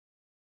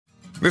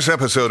This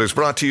episode is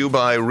brought to you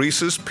by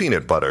Reese's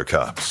Peanut Butter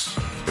Cups.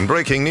 In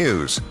breaking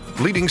news,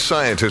 leading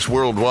scientists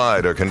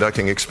worldwide are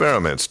conducting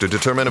experiments to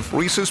determine if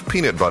Reese's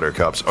Peanut Butter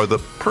Cups are the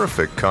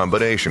perfect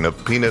combination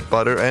of peanut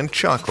butter and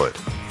chocolate.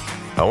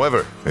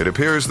 However, it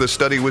appears the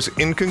study was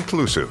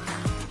inconclusive,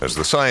 as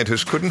the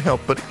scientists couldn't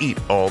help but eat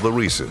all the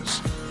Reese's.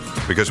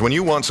 Because when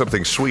you want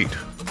something sweet,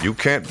 you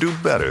can't do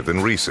better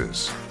than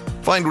Reese's.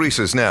 Find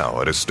Reese's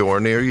now at a store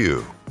near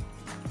you.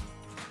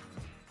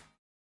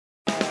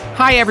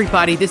 Hi,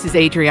 everybody. This is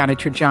Adriana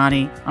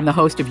Trajani. I'm the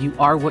host of You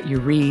Are What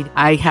You Read.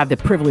 I have the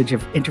privilege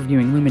of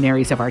interviewing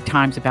luminaries of our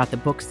times about the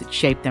books that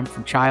shaped them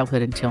from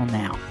childhood until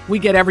now. We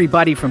get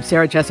everybody from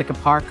Sarah Jessica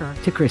Parker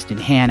to Kristen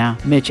Hanna,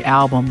 Mitch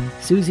Albom,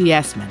 Susie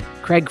Essman,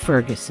 Craig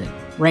Ferguson,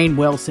 Rainn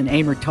Wilson,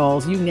 Amor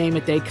Tolls, you name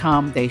it, they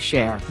come, they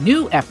share.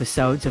 New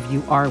episodes of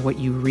You Are What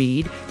You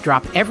Read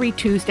drop every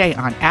Tuesday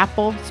on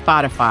Apple,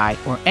 Spotify,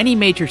 or any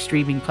major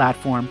streaming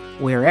platform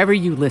wherever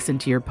you listen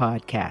to your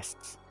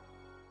podcasts.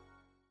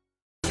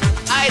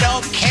 I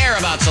don't care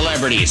about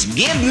celebrities.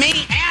 Give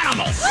me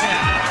animals.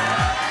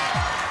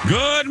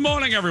 Good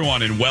morning,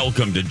 everyone, and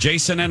welcome to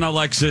Jason and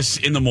Alexis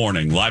in the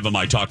Morning, live on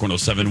My Talk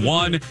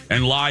 1071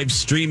 and live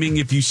streaming,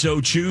 if you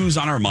so choose,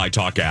 on our My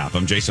Talk app.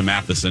 I'm Jason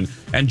Matheson,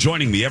 and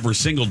joining me every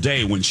single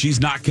day when she's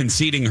not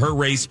conceding her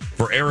race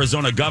for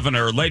Arizona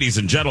governor, ladies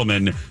and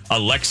gentlemen,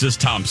 Alexis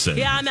Thompson.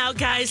 Yeah, I'm out,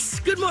 guys.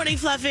 Good morning,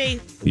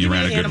 Fluffy. You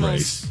ran a good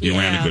race. You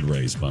ran a good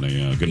race, buddy.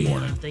 Good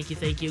morning.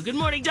 Thank you. Good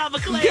morning, Don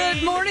McClain.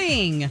 Good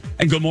morning.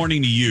 And good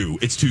morning to you.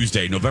 It's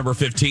Tuesday, November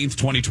 15th,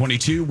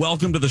 2022.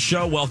 Welcome to the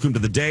show. Welcome to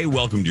the day.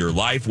 Welcome to your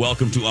life.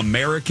 Welcome to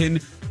American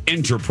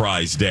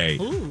Enterprise Day.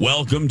 Ooh.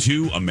 Welcome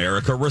to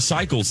America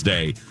Recycles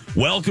Day.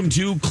 Welcome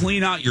to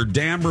Clean Out Your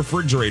Damn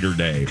Refrigerator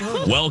Day.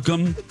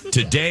 Welcome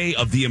to Day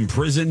of the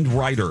Imprisoned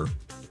Writer.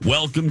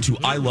 Welcome to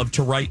I Love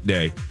to Write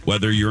Day,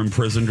 whether you're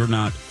imprisoned or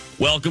not.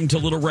 Welcome to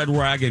Little Red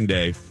Wagon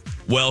Day.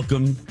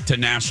 Welcome to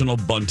National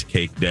Bunt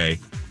Cake Day.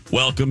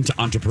 Welcome to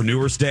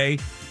Entrepreneurs Day,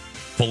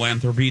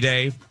 Philanthropy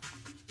Day,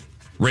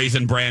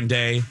 Raisin Bran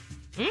Day,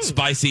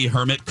 Spicy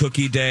Hermit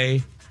Cookie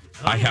Day.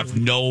 I have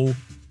no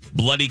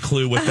bloody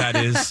clue what that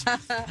is.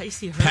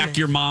 Spicy Hermit. Pack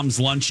Your Mom's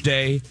Lunch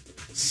Day,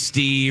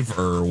 Steve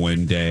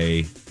Irwin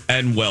Day,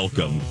 and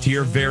welcome to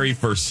your very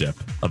first sip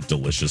of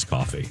delicious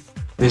coffee.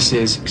 This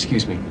is,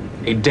 excuse me,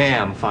 a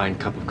damn fine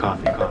cup of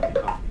coffee.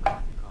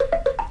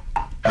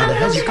 How the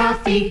hell's your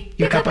coffee?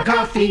 Your cup of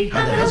coffee.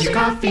 How the hell's your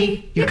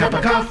coffee? Your cup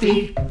of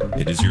coffee.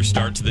 It is your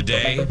start to the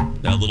day.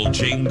 That little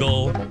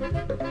jingle,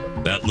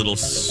 that little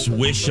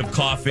swish of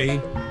coffee,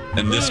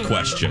 and this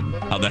question.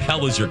 How the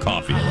hell is your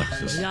coffee,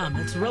 Alexis? Yum.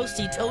 It's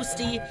roasty,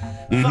 toasty,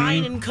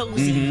 fine and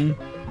cozy.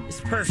 It's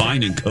perfect.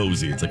 Fine and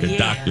cozy. It's like a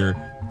Dr.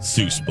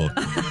 Seuss book.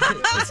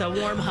 It's a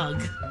warm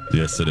hug.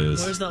 Yes, it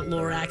is. Where's that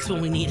Lorax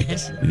when we need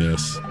it?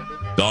 Yes.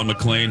 Don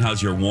McClain,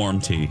 how's your warm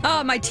tea?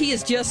 Oh, my tea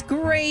is just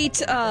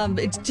great.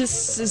 It's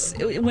just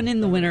when in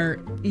the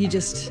winter, you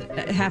just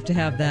have to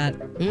have that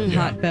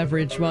hot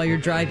beverage while you're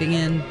driving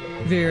in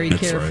very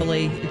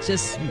carefully. Right. It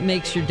just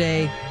makes your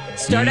day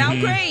start out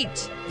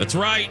great. That's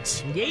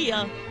right.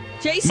 Yeah.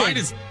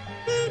 Jason.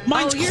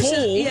 Mine's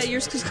cold.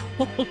 Yours is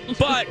cold.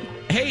 But,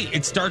 hey,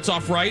 it starts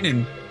off right,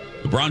 and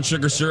the brown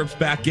sugar syrup's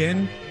back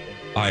in.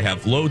 I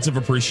have loads of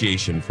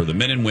appreciation for the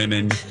men and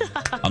women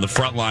on the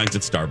front lines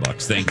at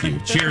Starbucks. Thank you.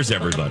 Cheers,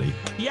 everybody.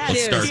 Yes,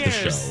 Let's start the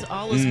show.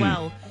 All is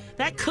well.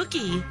 That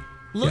cookie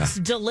looks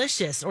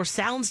delicious or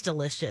sounds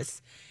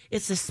delicious.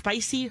 It's a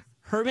spicy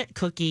hermit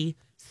cookie,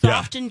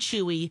 soft and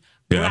chewy,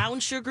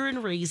 brown sugar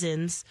and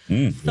raisins,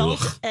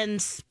 salt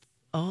and...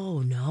 Oh,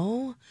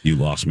 no. You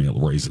lost me at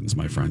raisins,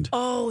 my friend.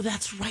 Oh,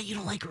 that's right. You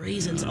don't like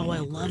raisins. I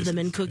love them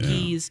in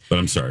cookies. Yeah. But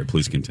I'm sorry.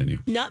 Please continue.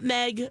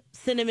 Nutmeg,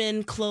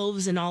 cinnamon,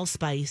 cloves, and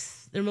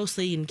allspice. They're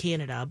mostly in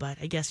Canada, but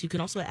I guess you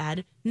can also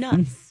add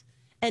nuts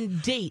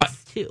and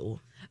dates, too.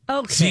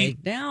 Okay,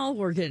 now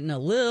we're getting a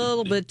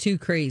little bit too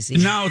crazy.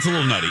 Now it's a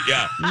little nutty,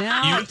 yeah.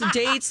 Now the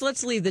dates,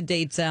 let's leave the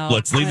dates out.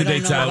 Let's leave the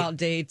dates out. I don't know about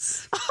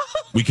dates.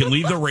 We can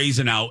leave the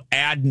raisin out,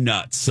 add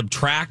nuts,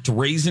 subtract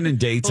raisin and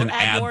dates, and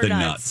add the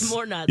nuts.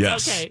 More nuts,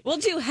 yes. Okay. We'll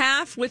do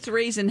half with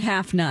raisin,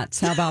 half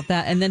nuts. How about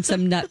that? And then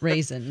some nut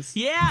raisins.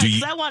 Yeah,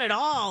 because I want it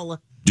all.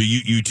 Do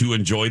you two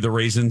enjoy the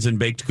raisins in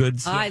baked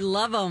goods? I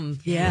love them.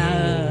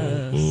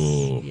 Yes.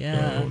 Oh,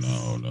 yes.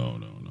 No.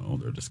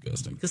 They're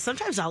disgusting. Because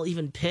sometimes I'll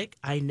even pick,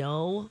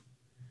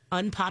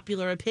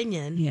 unpopular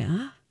opinion.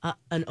 Yeah.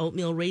 An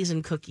oatmeal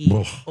raisin cookie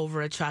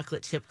over a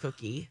chocolate chip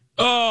cookie.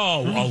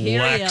 Oh,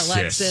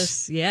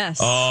 Alexis. Yes.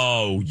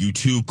 Oh, you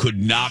two could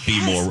not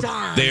be more.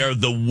 They are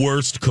the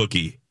worst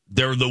cookie.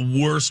 They're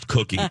the worst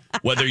cookie.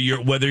 Whether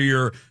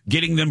you're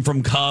getting them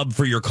from Cub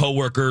for your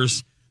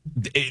coworkers,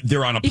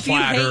 they're on a platter. If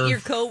you hate your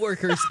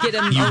coworkers, get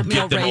them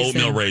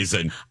oatmeal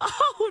raisin.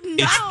 Oh, no.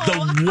 It's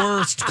the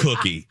worst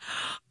cookie.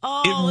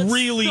 It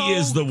really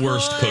is the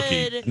worst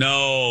cookie.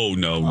 No.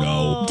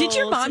 Did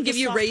your mom give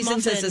you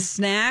raisins as a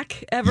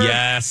snack ever?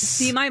 Yes.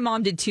 See, my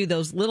mom did too,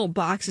 those little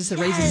boxes of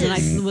raisins, and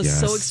I was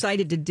so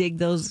excited to dig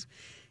those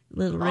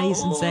little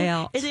raisins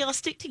out. And they all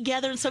stick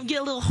together, and some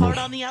get a little hard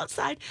on the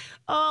outside.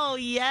 Oh,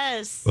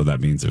 yes. Well, that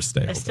means they're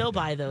stale. I still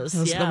buy those.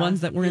 Those are the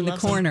ones that were in the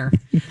corner.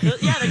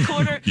 The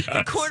corner, Yes.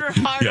 the corner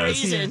hard Yes.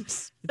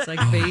 raisins. It's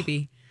like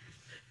baby.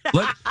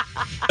 Let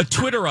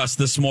Twitter us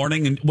this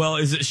morning, and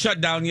is it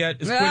shut down yet?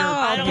 Is Twitter?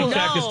 I don't Can you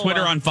check? Is know.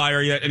 Twitter on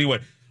fire yet? Anyway,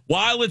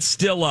 while it's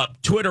still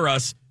up, Twitter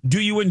us. Do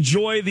you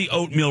enjoy the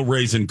oatmeal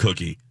raisin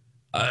cookie?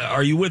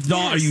 Are you with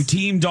Dawn? Yes. Are you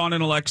team Dawn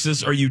and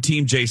Alexis? Are you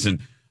team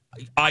Jason?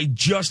 I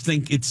just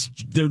think it's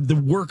the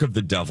work of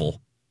the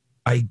devil.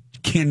 I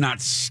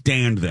cannot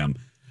stand them.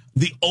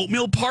 The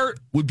oatmeal part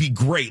would be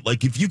great.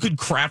 Like if you could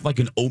craft like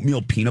an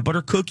oatmeal peanut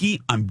butter cookie,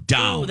 I'm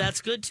down. Oh,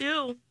 that's good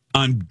too.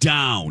 I'm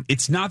down.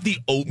 It's not the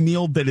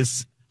oatmeal that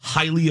is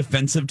highly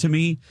offensive to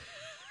me.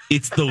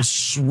 It's those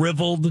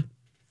shriveled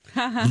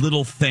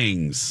little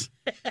things.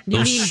 You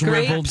Those mean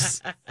shriveled,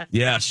 grapes?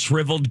 yeah,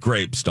 shriveled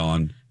grapes,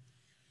 Dawn.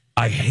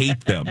 I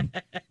hate them.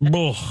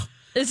 Ugh.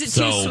 Is it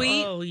So- too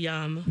sweet? Oh,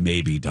 yum.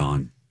 Maybe,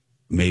 Dawn.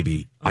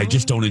 Maybe. I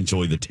just don't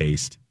enjoy the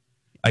taste.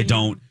 I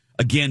don't.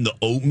 Again, the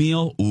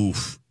oatmeal,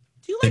 oof.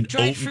 Do you like And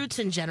dried fruits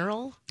in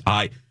general?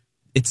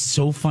 It's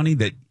so funny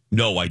that,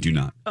 no, I do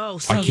not. Oh, I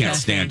so can't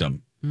stand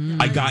them.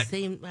 I got,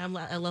 Same.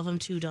 I love them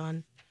too,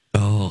 Don.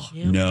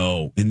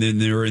 no. And then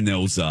they're in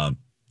those,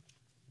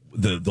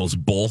 those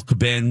bulk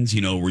bins,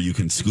 where you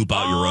can scoop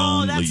out your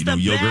own, that's the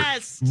yogurt.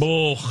 best. Ugh.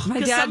 My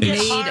 'Cause dad some get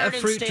made hard a and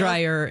fruit stale.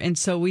 dryer, and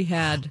so we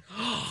had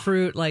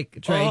fruit like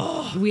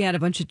dried. We had a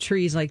bunch of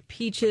trees like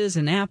peaches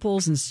and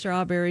apples and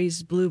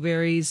strawberries,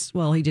 blueberries.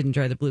 Well, he didn't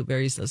dry the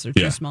blueberries; those are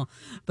too Yeah. small.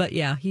 But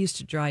yeah, he used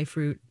to dry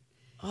fruit.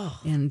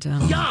 And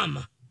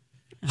Yum.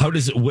 How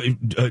does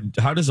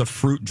a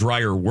fruit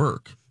dryer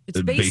work?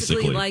 it's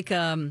basically like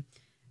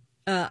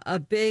a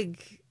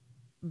big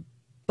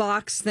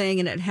box thing,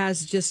 and it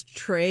has just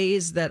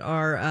trays that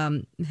are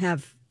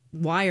have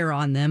wire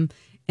on them,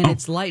 and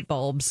it's light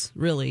bulbs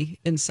really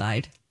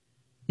inside.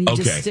 And you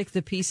Okay. just stick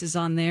the pieces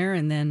on there,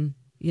 and then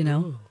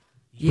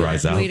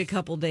Dries out. wait a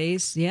couple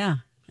days, and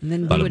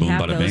then Bada we would boom,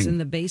 have bada those bing. in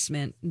the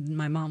basement.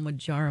 My mom would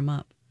jar them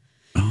up.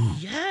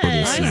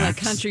 Yes. I'm a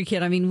Snacks. country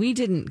kid. I mean, we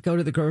didn't go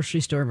to the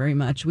grocery store very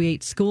much. We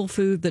ate school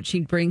food that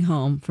she'd bring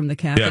home from the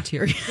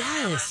cafeteria.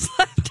 Yes.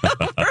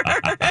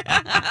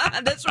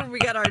 That's where we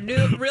got our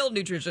real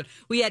nutrition.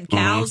 We had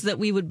cows that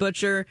we would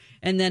butcher,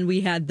 and then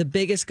we had the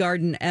biggest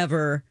garden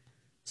ever.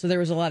 So there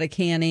was a lot of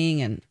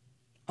canning and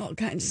all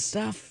kinds of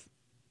stuff.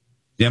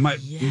 Yeah,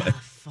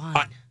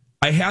 Fun.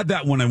 I had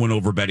that when I went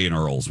over Betty and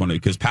Earl's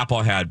because Papa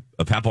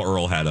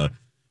Earl had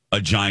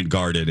a giant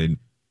garden, and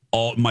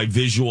all my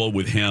visual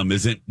with him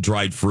isn't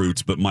dried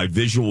fruits, but my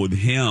visual with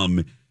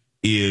him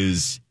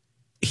is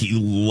he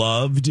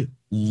loved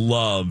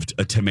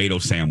a tomato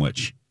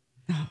sandwich.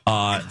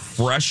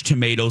 Fresh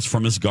tomatoes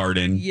from his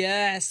garden.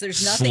 Yes,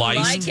 there's nothing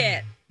Sliced.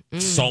 like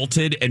it.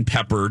 Salted and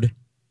peppered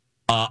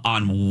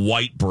on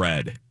white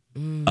bread.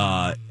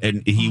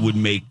 And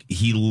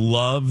he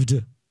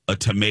loved a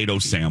tomato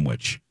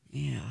sandwich.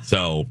 Yeah.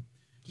 So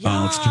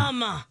Yum.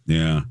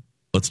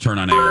 let's turn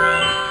on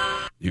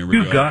air. Here we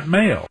go. You've got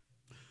mail.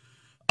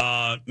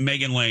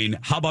 Megan Lane,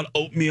 how about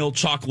oatmeal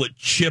chocolate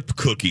chip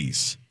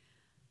cookies?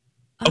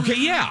 Okay,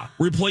 yeah.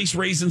 Replace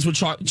raisins with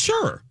chocolate.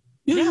 Sure.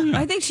 Yeah.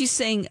 I think she's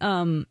saying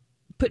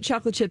put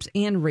chocolate chips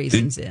and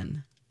raisins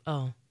in.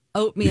 Oh.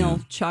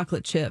 Oatmeal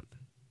chocolate chip.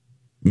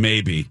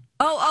 Maybe.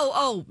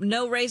 Oh,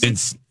 no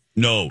raisins?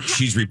 No,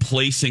 she's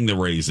replacing the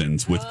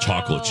raisins with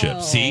chocolate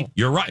chips. See,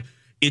 you're right.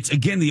 It's,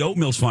 again, the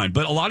oatmeal's fine.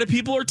 But a lot of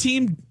people are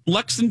team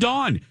Lex and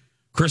Dawn.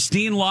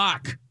 Christine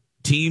Locke,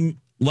 team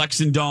Lex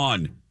and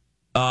Dawn.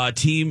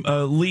 Team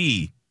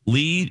Lee.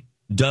 Lee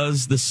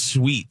does the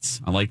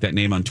sweets. I like that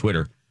name on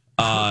Twitter.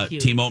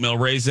 Cute. Team Oatmeal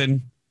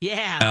Raisin.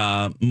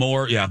 Yeah.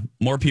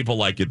 More people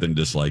like it than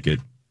dislike it.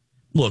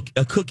 Look,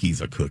 a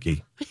cookie's a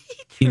cookie.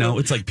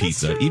 It's like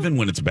pizza. Even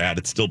when it's bad,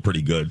 it's still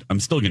pretty good. I'm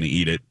still going to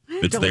eat it.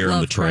 It's Don't there in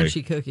love the tray.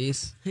 crunchy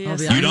cookies. Yes. I'll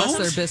be You honest, don't?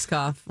 unless they're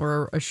Biscoff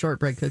or a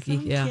shortbread cookie.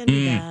 Yeah. Can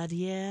be bad,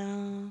 yeah.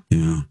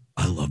 Yeah,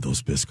 I love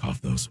those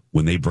Biscoff. Those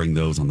when they bring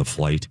those on the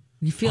flight.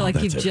 You feel like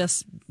that's you've it.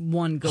 just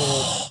won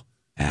gold.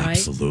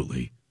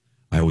 Absolutely.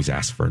 I always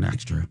ask for an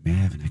extra. May I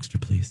have an extra,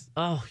 please?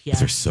 Oh, Because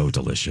they're yes. so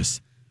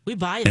delicious. We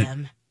buy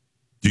them.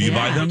 Do you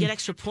buy I them? get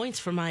extra points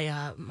for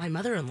my my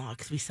mother-in-law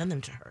because we send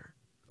them to her.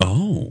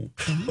 Oh.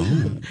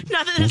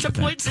 Not that it's a Look at that.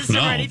 point system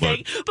No, or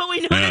anything, but we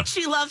know yeah. that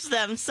she loves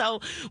them.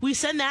 So we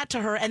send that to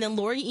her. And then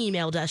Lori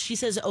emailed us. She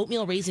says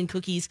oatmeal raisin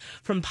cookies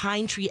from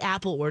Pine Tree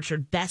Apple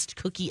Orchard. Best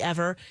cookie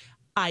ever.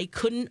 I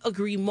couldn't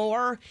agree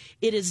more.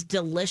 It is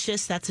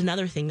delicious. That's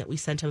another thing that we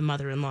sent to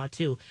mother-in-law,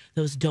 too.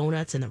 Those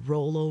donuts and the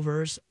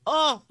rollovers.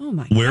 Oh,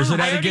 my Where's God.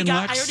 it at again,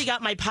 I Lex? already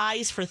got my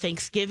pies for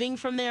Thanksgiving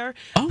from there.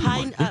 Oh,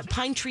 my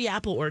Pine Tree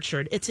Apple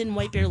Orchard. It's in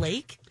White Bear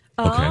Lake.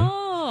 Okay.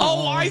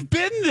 Oh, I've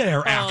been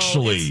there,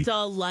 actually. Oh, it's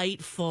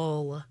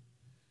delightful.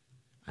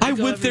 I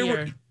go went every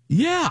there.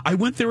 year. I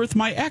went there with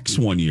my ex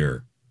one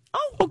year.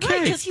 Oh,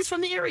 Okay. because he's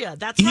from the area.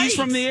 That's right. He's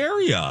from the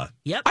area.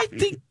 Yep. I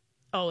think.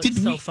 Oh, it's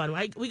Did so we- fun.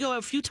 We go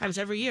a few times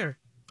every year.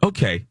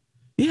 Okay.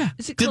 Yeah.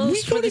 Is it Did we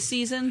closed go for to- the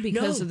season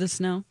because No. of the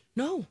snow?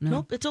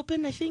 Nope, it's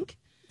open, I think.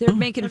 They're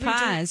making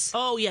pies.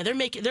 Oh yeah,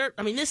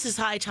 I mean, this is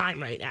high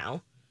time right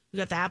now. We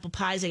got the apple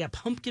pies. They got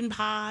pumpkin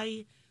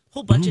pie.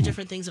 Whole bunch of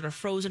different things that are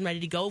frozen, ready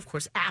to go. Of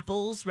course,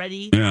 apples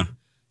ready. Yeah.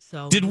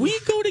 So did we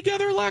go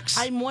together, Lex?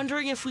 I'm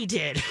wondering if we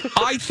did.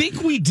 I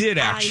think we did,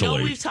 actually. I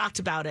know we've talked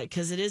about it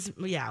because it is,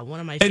 one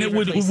of my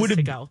favorite places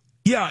to go.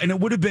 Yeah, and it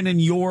would have been in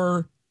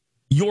your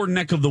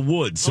neck of the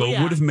woods, so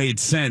it would have made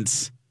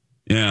sense.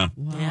 Yeah.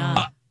 Wow.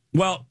 Yeah.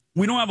 Well,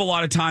 we don't have a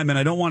lot of time, and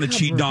I don't want to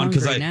cheat Dawn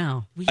because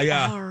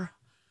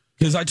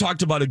because I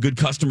talked about a good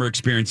customer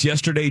experience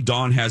yesterday.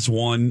 Dawn has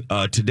one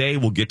today.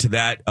 We'll get to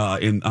that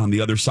on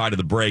the other side of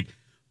the break.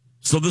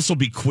 So this will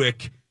be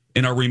quick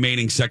in our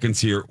remaining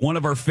seconds here. One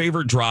of our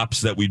favorite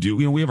drops that we do,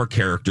 we have our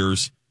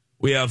characters.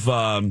 We have,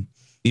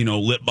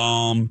 lip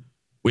balm.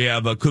 We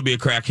have Could Be a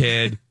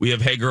Crackhead. We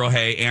have Hey Girl,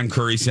 Hey, Ann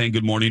Curry saying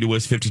good morning to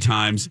us 50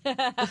 times.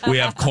 We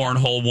have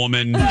Cornhole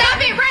Woman. Stop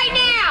it right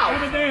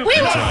now.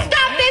 We will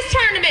stop this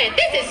tournament.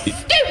 This is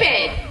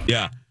stupid.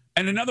 Yeah.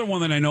 And another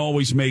one that I know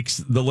always makes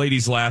the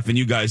ladies laugh and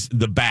you guys,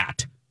 the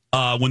bat.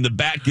 When the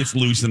bat gets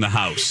loose in the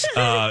house.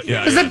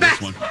 There's a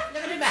bat. One.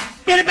 Get it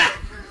back. Get it back.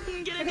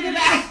 Get it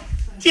back.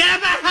 Get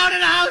it back out of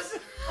the house.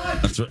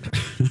 That's right.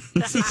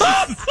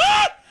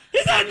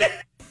 He's on me.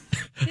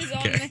 He's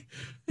on me.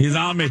 He's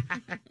on me.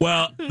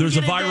 Well, there's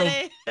a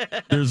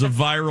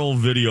viral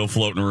video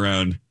floating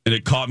around, and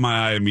it caught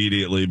my eye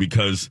immediately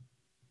because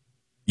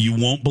you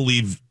won't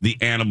believe the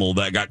animal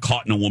that got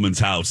caught in a woman's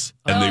house,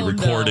 and they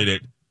recorded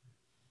it.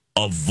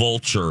 A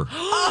vulture.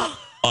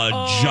 A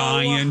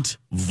giant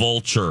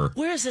vulture.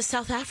 Where is this,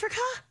 South Africa?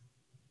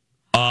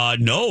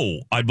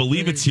 No, I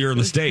believe it's here in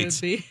the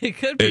States. It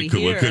could be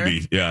here. It could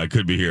be. Yeah, it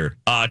could be here.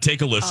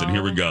 Take a listen.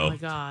 Here we go. Oh my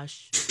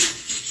gosh.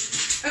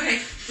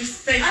 Okay,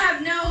 just stay. I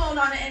have no hold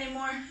on it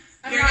anymore.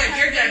 You're good.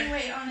 You're good.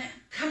 Weight on it.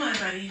 Come on,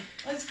 buddy.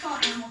 Let's call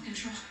animal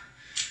control.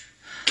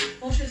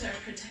 Vultures are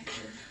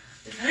protected.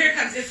 Here it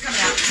comes. It's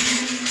coming out.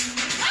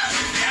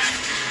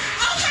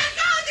 Oh my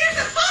God! There's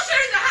a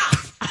vulture in the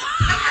house.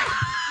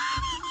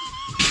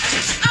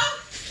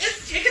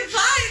 Okay.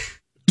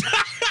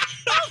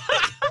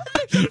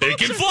 It can fly. It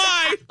can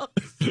fly.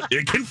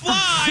 It can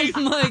fly.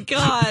 Oh my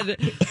God.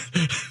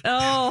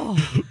 Oh.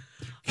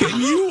 Can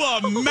you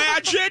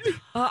imagine?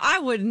 I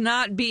would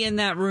not be in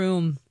that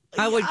room.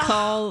 I would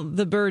call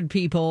the bird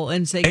people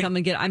and say, come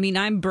and get. I mean,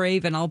 I'm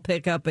brave and I'll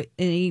pick up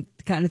any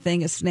kind of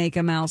thing, a snake,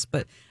 a mouse,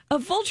 but a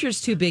vulture's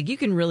too big. You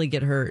can really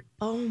get hurt.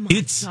 Oh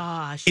my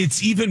gosh.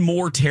 It's even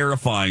more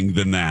terrifying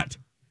than that.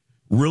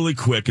 Really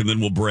quick, and then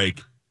we'll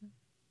break.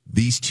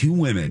 These two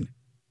women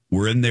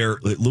were in there.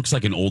 It looks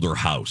like an older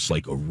house,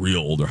 like a real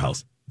older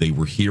house. They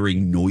were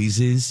hearing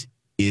noises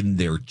in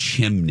their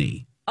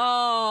chimney.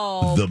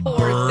 Oh, the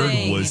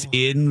bird was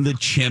in the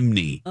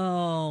chimney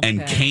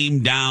and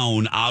came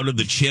down out of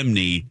the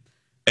chimney.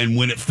 And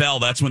when it fell,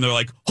 that's when they're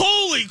like,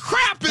 holy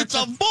crap, it's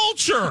a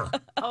vulture.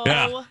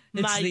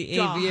 It's the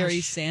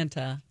aviary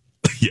Santa.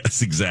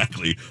 Yes,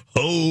 exactly.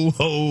 Ho,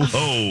 ho,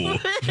 ho.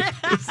 They're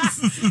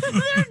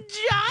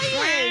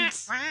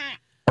giant.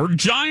 Or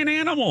giant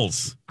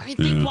animals. I mean,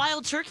 think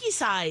wild turkey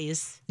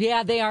size.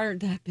 Yeah, they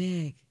aren't that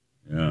big.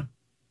 Yeah.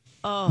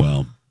 Oh.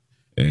 Well.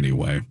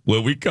 Anyway,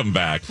 when we come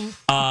back,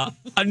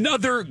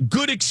 another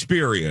good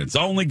experience.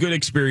 Only good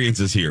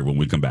experiences here when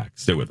we come back.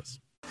 Stay with us.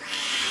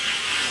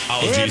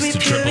 Apologies to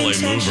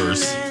AAA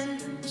Movers.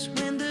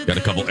 Got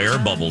a couple air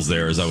bubbles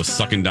there as I was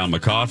sucking down my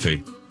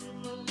coffee.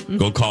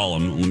 Go call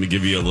them. Let me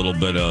give you a little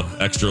bit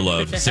of extra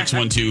love.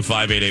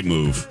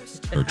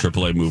 612-588-MOVE or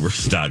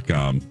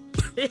AAAMovers.com.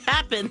 It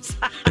happens.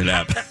 It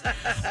happened.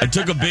 I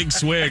took a big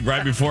swig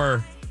right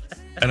before,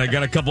 and I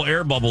got a couple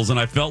air bubbles, and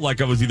I felt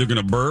like I was either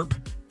going to burp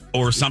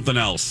or something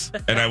else,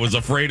 and I was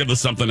afraid of the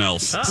something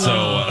else.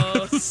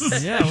 So,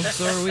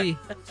 so are we.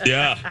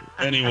 Yeah.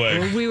 Anyway,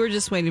 well, we were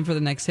just waiting for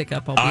the next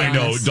hiccup. I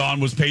know.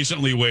 Dawn was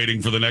patiently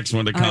waiting for the next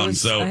one to come. I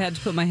had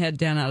to put my head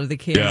down out of the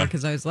camera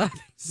because I was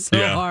laughing so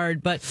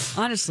hard. But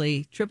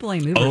honestly,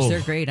 AAA Movers,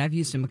 they're great. I've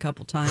used them a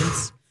couple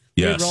times.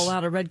 Yes. They roll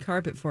out a red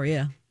carpet for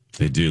you.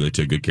 They do. They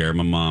took good care of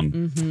my mom.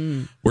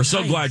 Mm-hmm. We're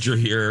so glad you're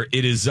here.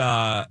 It is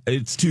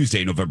it's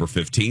Tuesday, November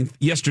 15th.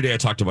 Yesterday, I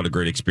talked about a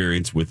great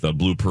experience with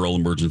Blue Pearl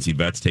Emergency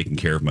Vets taking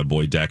care of my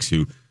boy Dex,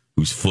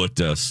 whose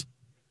foot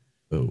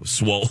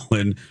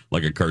swollen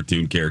like a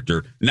cartoon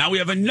character. Now we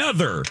have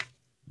another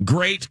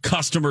great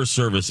customer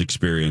service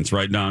experience,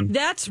 right, Don?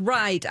 That's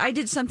right. I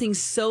did something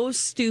so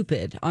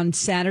stupid on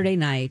Saturday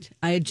night.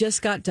 I had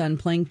just got done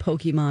playing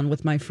Pokemon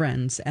with my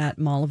friends at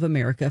Mall of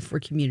America for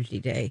Community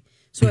Day.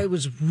 So I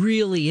was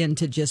really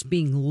into just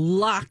being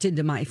locked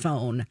into my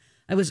phone.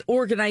 I was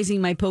organizing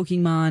my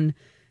Pokemon,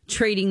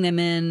 trading them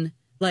in,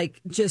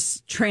 like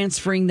just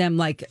transferring them,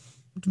 like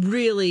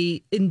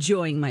really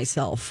enjoying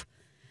myself.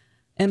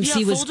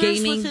 MC was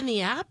gaming within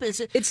the app.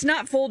 It's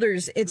not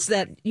folders. It's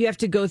that you have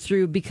to go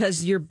through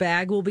because your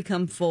bag will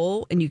become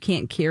full and you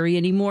can't carry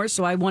anymore.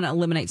 So I want to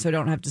eliminate so I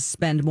don't have to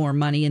spend more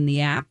money in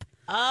the app.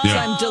 Oh. So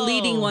I'm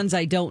deleting ones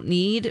I don't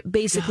need,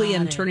 basically,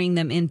 and turning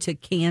them into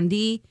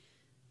candy.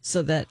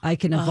 so that I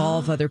can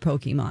evolve other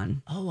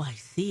Pokemon. Oh, I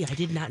see. I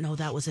did not know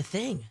that was a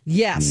thing.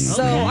 Yes.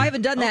 So I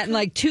haven't done that in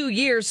like 2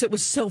 years. So it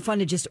was so fun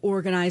to just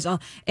organize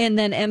all. And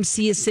then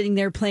MC is sitting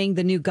there playing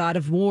the new God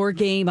of War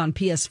game on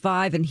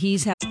PS5, and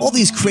he's all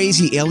these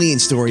crazy alien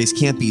stories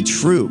can't be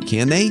true,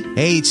 can they?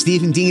 Hey, it's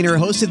Stephen Diener,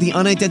 host of the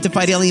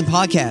Unidentified Alien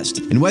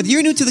Podcast. And whether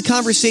you're new to the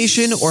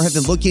conversation or have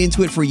been looking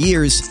into it for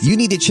years, you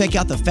need to check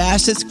out the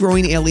fastest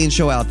growing alien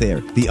show out there,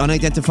 the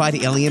Unidentified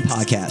Alien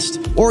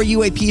Podcast, or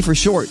UAP for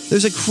short.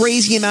 There's a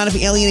crazy amount of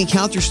alien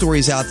encounter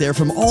stories out there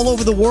from all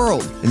over the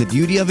world. And the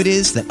beauty of it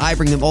is that I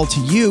bring them all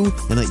to you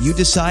and let you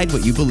decide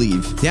what you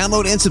believe.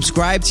 Download and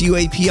subscribe to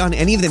UAP on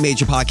any of the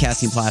major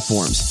podcasting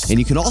platforms. And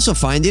you can also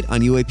find it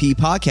on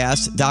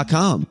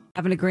UAPpodcast.com.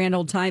 Having a grand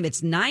old time.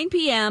 It's 9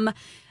 p.m.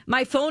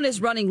 My phone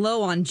is running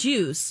low on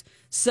juice.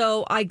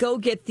 So I go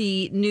get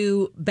the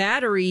new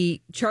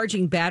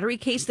charging battery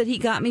case that he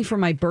got me for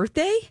my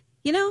birthday,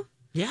 you know?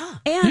 Yeah.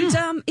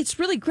 And it's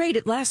really great.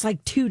 It lasts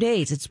like 2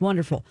 days. It's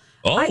wonderful.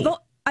 Oh.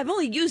 I've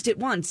only used it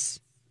once.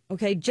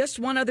 Okay, just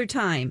one other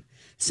time.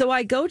 So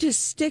I go to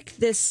stick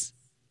this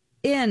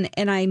in,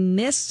 and I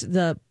missed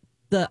the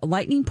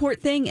lightning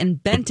port thing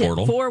and bent it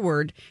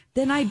forward.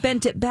 Then I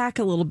bent it back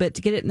a little bit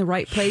to get it in the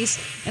right place.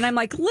 And I'm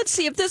like, let's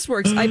see if this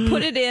works. I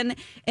put it in,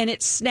 and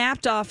it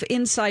snapped off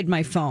inside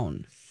my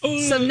phone.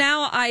 So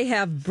now I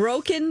have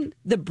broken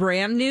the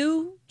brand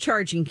new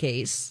charging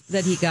case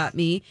that he got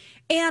me,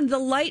 and the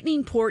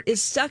lightning port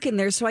is stuck in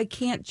there, so I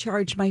can't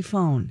charge my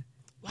phone.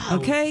 Wow.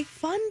 Okay?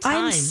 Fun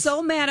times. I'm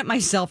so mad at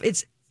myself.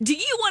 Do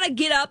you want to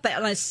get up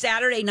on a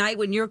Saturday night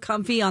when you're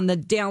comfy on the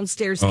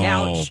downstairs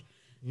couch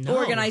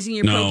organizing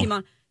your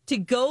Pokemon to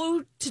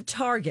go to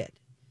Target?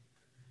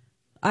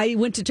 I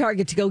went to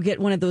Target to go get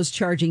one of those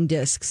charging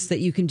discs that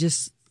you can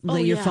just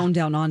lay your phone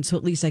down on, so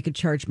at least I could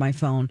charge my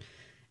phone.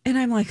 And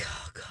I'm like,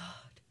 oh, God.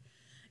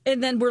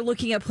 And then we're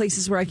looking at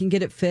places where I can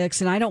get it fixed,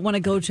 and I don't want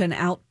to go to an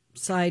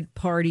outside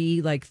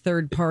party, like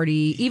third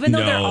party. Even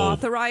though they're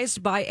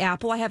authorized by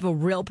Apple, I have a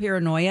real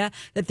paranoia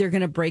that they're going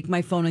to break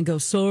my phone and go,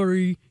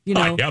 sorry. You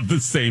know, I have the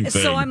same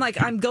thing. So I'm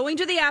like, I'm going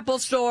to the Apple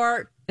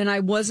store, and I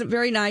wasn't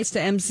very nice to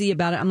MC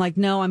about it. I'm like,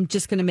 no, I'm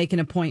just going to make an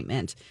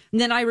appointment.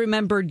 And then I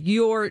remembered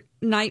your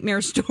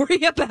nightmare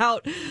story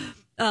about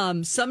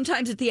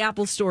sometimes at the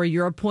Apple store,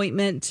 your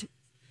appointment,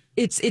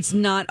 it's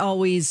not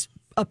always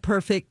a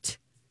perfect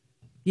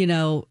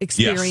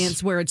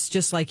experience where it's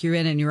just like you're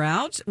in and you're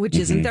out, which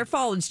isn't their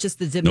fault. It's just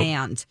the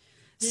demand.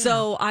 Nope.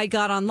 So I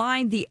got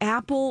online. The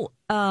Apple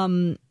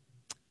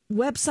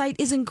website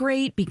isn't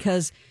great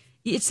because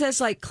it says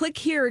like click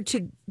here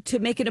to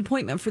make an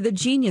appointment for the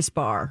Genius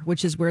Bar,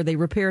 which is where they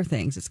repair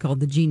things. It's called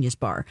the Genius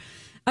Bar.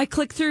 I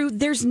click through.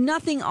 There's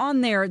nothing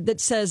on there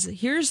that says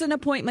here's an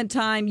appointment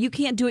time. You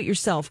can't do it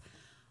yourself.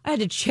 I had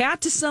to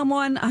chat to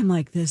someone. I'm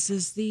like, this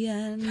is the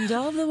end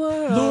of the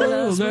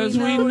world as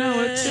we know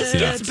it. This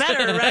gets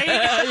better, right?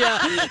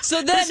 Yeah. So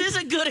then, this is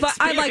a good experience.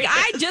 I'm like,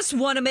 I just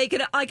want to make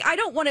it, like, I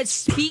don't want to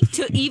speak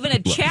to even a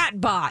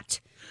chat bot.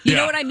 You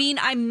know what I mean?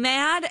 I'm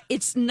mad.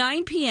 It's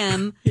 9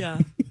 p.m. Yeah.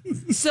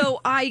 So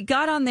I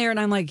got on there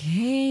and I'm like,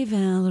 hey,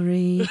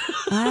 Valerie,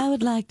 I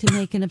would like to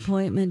make an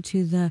appointment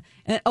to the,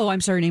 I'm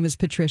sorry, her name is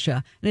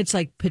Patricia. And it's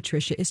like,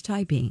 Patricia is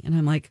typing. And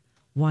I'm like,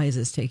 why is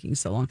this taking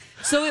so long?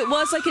 So it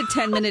was like a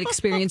 10-minute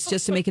experience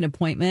just to make an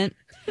appointment.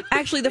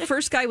 Actually, the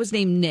first guy was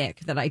named Nick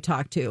that I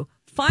talked to.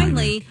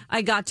 Finally,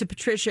 I got to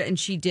Patricia and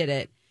she did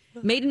it.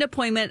 Made an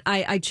appointment.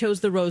 I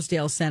chose the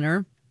Rosedale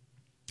Center.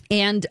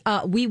 And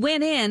we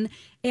went in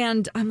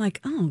and I'm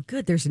like, oh,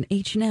 good. There's an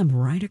H&M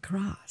right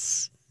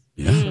across.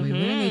 Yeah. So we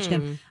went in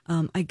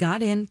H&M. I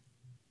got in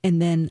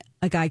and then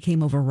a guy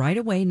came over right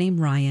away named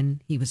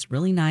Ryan. He was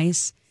really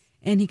nice.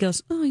 And he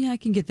goes, oh, yeah, I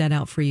can get that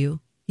out for you.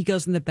 He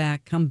goes in the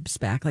back, comes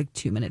back like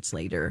 2 minutes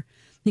later.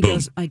 He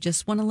goes, I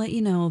just want to let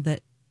you know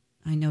that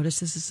I noticed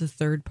this is a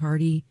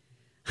third-party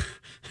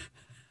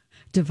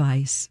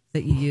device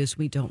that you use.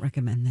 We don't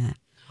recommend that.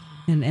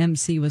 And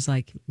MC was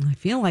like, I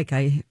feel like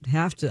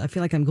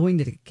I'm going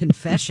to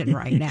confession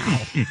right now.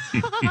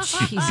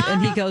 Jeez.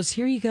 And he goes,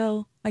 here you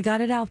go. I got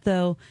it out,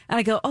 though. And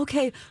I go,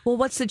 okay, well,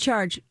 what's the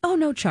charge? Oh,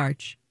 no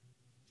charge.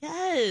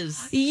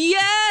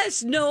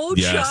 Yes, no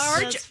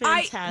charge. That's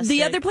fantastic.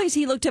 The other place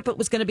he looked up, it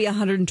was going to be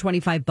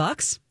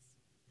 $125.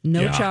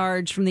 No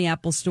charge from the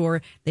Apple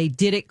store. They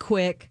did it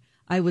quick.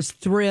 I was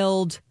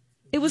thrilled.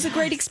 It was a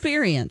great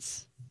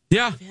experience.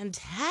 Yeah,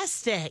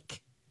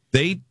 fantastic.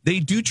 They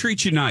do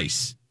treat you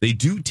nice. They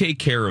do take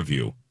care of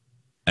you.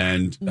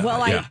 And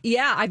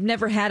I've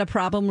never had a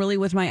problem really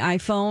with my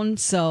iPhone.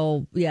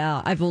 So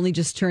I've only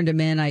just turned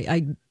them in.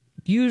 I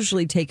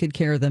usually take good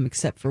care of them,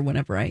 except for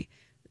whenever I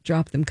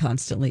drop them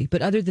constantly.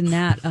 But other than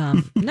that,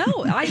 no,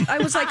 I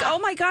was like, oh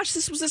my gosh,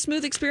 this was a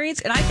smooth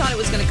experience. And I thought it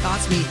was going to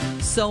cost me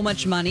so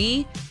much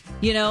money,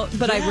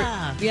 but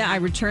I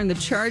returned the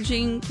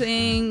charging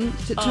thing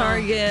to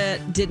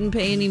Target, didn't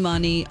pay any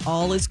money.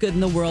 All is good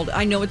in the world.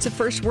 I know it's a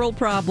first world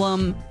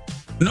problem.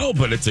 No,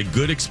 but it's a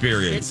good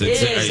experience. I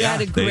had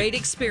a great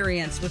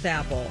experience with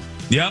Apple.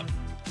 Yep.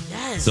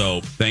 Yes.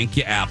 So thank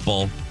you,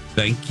 Apple.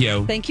 Thank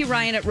you. Thank you,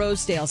 Ryan at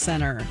Rosedale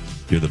Center.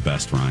 You're the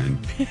best, Ryan.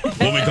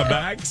 When we come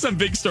back, some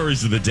big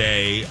stories of the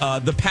day.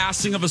 The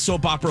passing of a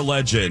soap opera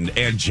legend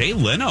and Jay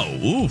Leno.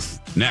 Oof.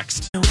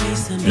 Next.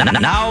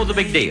 Now the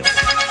big deal.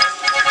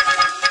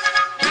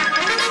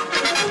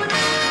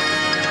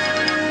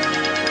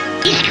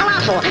 It's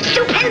colossal. It's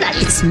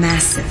stupendous. It's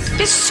massive.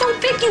 It's so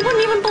big you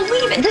wouldn't even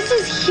believe it. This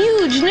is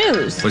huge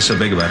news. What's so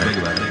big about it?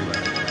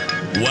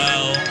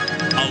 Well,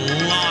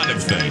 a lot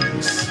of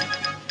things.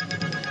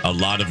 A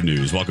lot of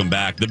news. Welcome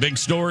back. The big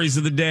stories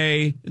of the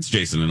day. It's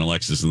Jason and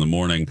Alexis in the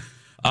morning.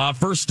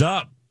 First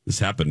up, this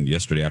happened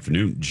yesterday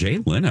afternoon. Jay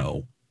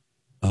Leno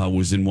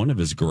was in one of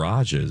his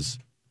garages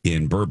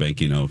in Burbank.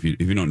 You know, if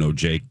you don't know,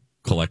 Jay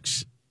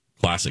collects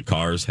classic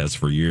cars, has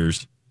for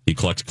years. He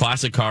collects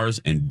classic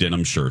cars and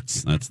denim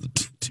shirts. That's the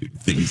two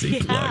things he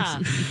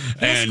collects.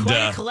 He has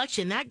quite a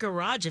collection. That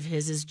garage of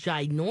his is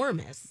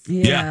ginormous.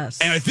 Yes.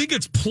 Yeah, and I think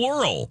it's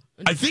plural.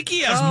 I think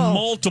he has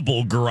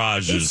multiple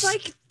garages. It's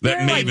like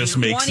that Mavis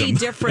like makes 20 them.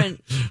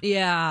 different.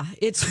 Yeah,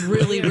 it's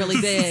really, really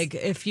big.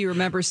 If you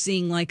remember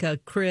seeing like a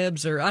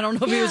Cribs, or I don't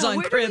know if he was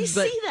on Cribs,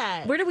 but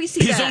where do we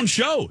see his that? own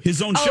show?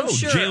 His own show,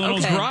 sure. Jay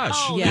Leno's Garage.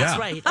 Oh, that's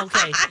right.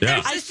 Okay.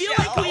 Yeah. I feel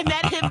like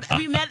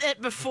we met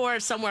it before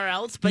somewhere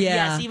else, but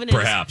yes, even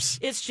perhaps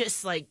it's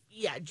just like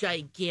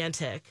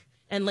gigantic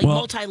and like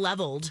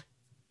multi-leveled.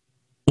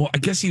 Well, I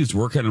guess he was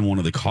working on one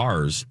of the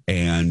cars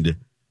and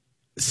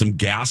some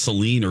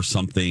gasoline or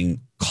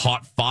something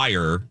caught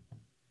fire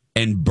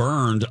and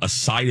burned a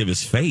side of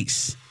his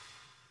face.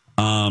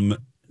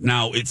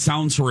 Now, it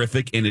sounds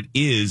horrific, and it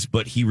is,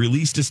 but he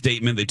released a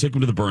statement. They took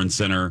him to the burn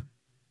center.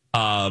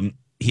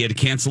 He had to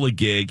cancel a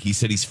gig. He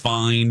said he's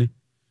fine,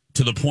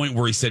 to the point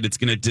where he said it's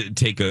going to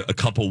take a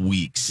couple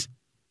weeks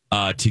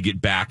to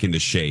get back into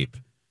shape.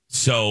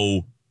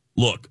 So,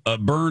 look, a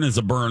burn is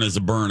a burn is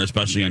a burn,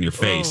 especially on your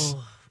face.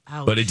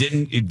 Oh, but it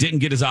didn't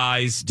get his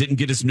eyes, didn't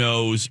get his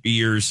nose,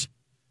 ears.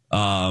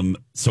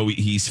 So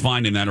he's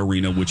fine in that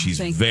arena, which he's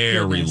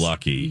very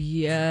lucky.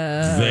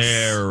 Yes.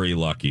 Very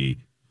lucky.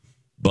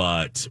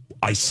 But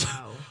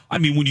I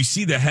mean, when you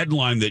see the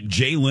headline that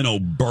Jay Leno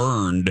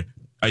burned,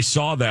 I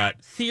saw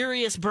that.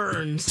 Serious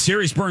burns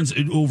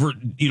over,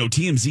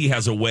 TMZ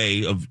has a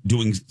way of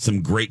doing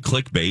some great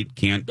clickbait.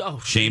 Can't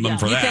shame them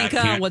for you that. You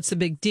think, what's the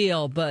big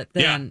deal? But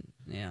then,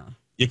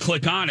 you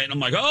click on it and I'm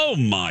like, oh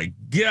my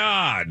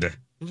God.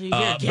 You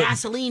get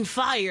gasoline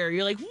fire.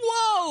 You're like,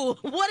 whoa,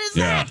 what is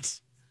that?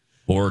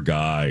 Poor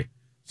guy.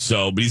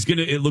 So, but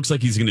it looks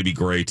like he's going to be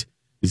great.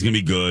 He's going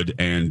to be good.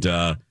 And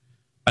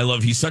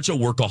he's such a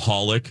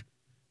workaholic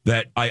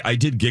that I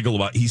did giggle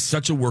about. He's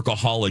such a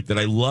workaholic that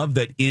I love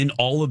that in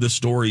all of the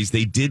stories,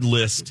 they did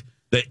list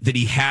that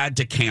he had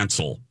to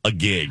cancel a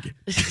gig.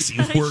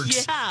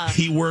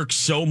 He works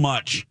so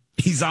much.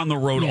 He's on the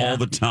road all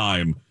the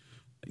time.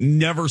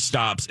 Never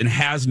stops and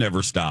has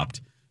never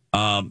stopped.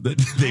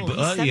 He's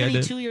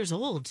 72 years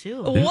old,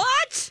 too.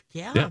 What?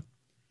 Yeah.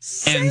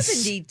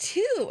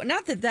 72.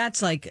 Not that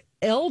that's like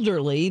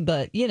elderly,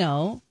 but and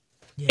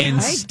I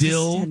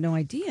still just had no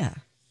idea.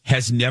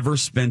 Has never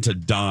spent a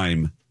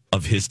dime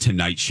of his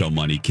Tonight Show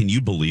money. Can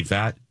you believe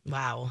that?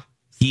 Wow.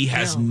 He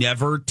has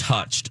never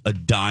touched a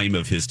dime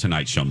of his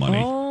Tonight Show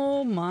money.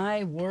 Oh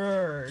my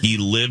word. He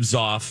lives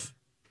off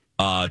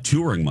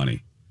touring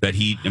money that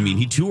he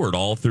toured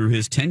all through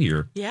his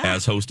tenure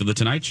as host of the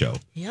Tonight Show.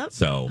 Yep.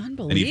 So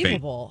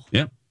unbelievable.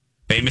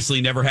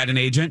 Famously never had an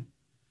agent.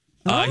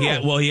 He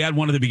had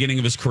one at the beginning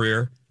of his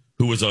career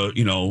who was a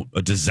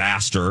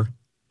disaster,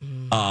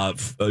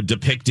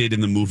 depicted in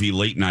the movie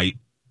Late Night,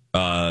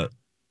 The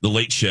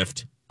Late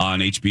Shift on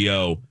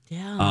HBO.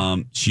 Yeah.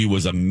 She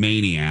was a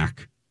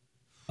maniac.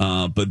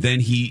 But then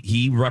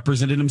he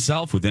represented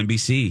himself with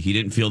NBC. He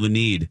didn't feel the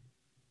need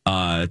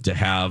to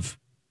have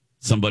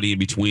somebody in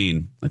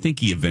between. I think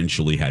he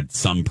eventually had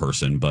some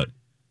person, but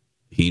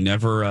he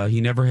has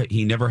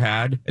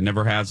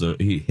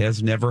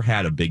never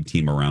had a big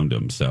team around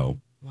him. So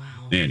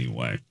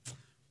anyway,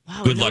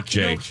 good luck,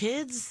 Jay. No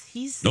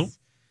kids. Nope.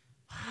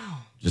 Wow.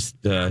 Just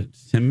him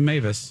and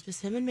Mavis.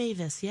 Just him and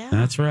Mavis. Yeah.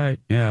 That's right.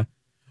 Yeah.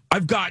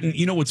 I've gotten.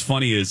 You know what's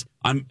funny is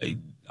I'm a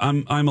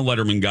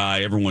Letterman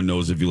guy. Everyone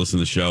knows if you listen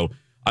to the show.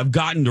 I've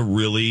gotten to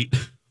really.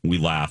 We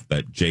laugh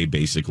that Jay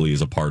basically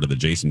is a part of the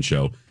Jason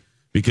Show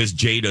because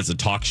Jay does a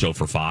talk show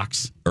for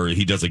Fox, or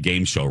he does a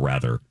game show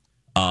rather.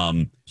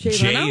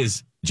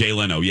 Jay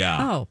Leno.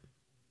 Yeah. Oh.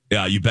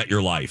 Yeah. You Bet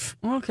Your Life.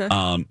 Okay.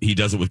 He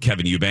does it with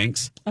Kevin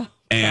Eubanks. Oh,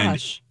 and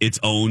gosh. It's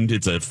owned.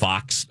 It's a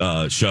Fox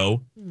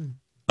show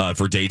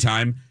for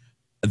daytime.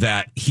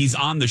 That he's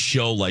on the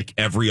show like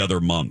every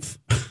other month.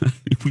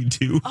 We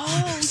do.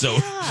 Oh, so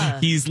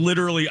he's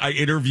literally, I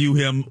interview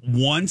him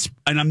once,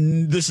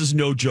 and this is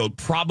no joke,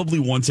 probably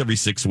once every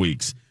 6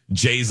 weeks.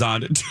 Jay's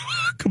on to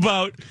talk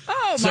about.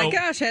 Oh my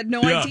gosh, I had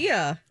no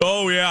idea.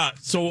 Oh yeah.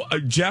 So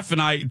Jeff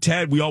and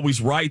Ted, we always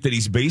write that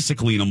he's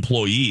basically an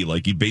employee.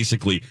 Like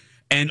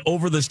and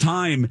over this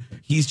time,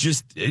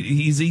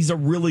 he's a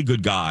really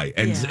good guy.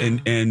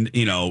 And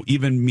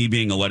even me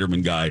being a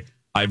Letterman guy,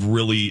 I've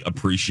really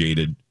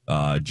appreciated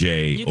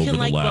Jay You over can the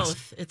like last.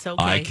 both. It's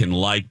okay. I can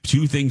like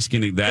two things.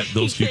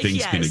 Those two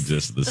things can Yes.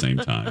 exist at the same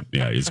time.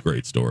 Yeah, it's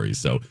great stories.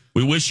 So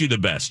we wish you the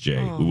best,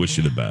 Jay. We wish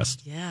you the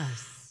best.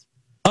 Yes.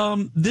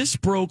 This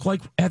broke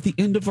like at the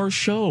end of our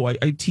show.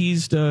 I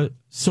teased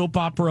soap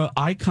opera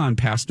icon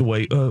passed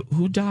away.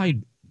 Who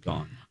died,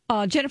 Dawn?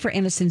 Jennifer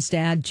Aniston's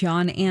dad,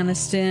 John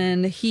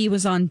Aniston. He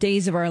was on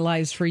Days of Our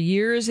Lives for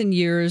years and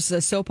years.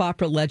 A soap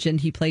opera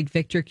legend. He played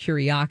Victor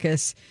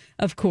Kiriakis.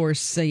 Of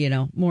course,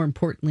 more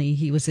importantly,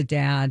 he was a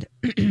dad.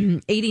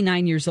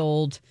 89 years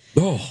old.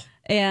 Oh.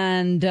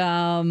 And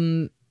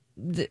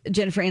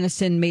Jennifer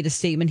Aniston made a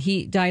statement.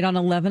 He died on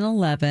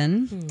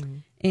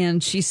 11/11.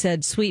 And she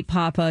said, "Sweet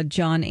Papa,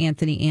 John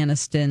Anthony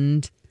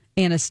Aniston,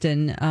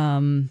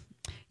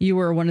 you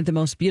were one of the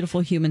most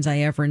beautiful humans I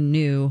ever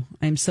knew.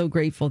 I'm so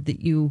grateful that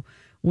you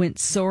went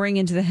soaring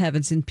into the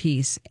heavens in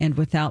peace and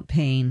without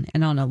pain,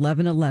 and on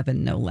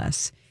 11/11, no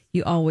less.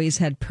 You always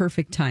had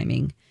perfect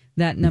timing.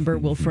 That number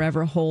will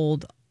forever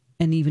hold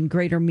an even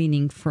greater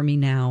meaning for me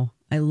now.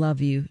 I love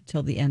you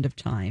till the end of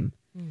time."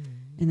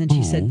 And then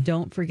she said,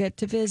 "Don't forget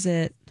to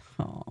visit."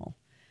 Oh.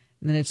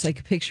 And then it's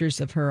like pictures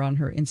of her on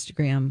her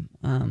Instagram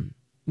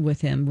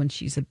with him when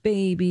she's a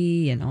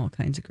baby and all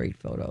kinds of great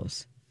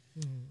photos.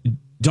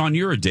 Dawn,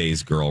 you're a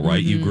Days girl,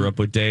 right? You grew up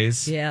with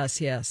Days?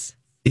 Yes.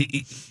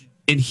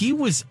 And he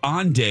was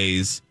on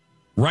Days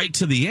right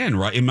to the end,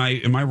 right? Am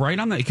I right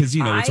on that? Because,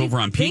 it's over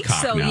on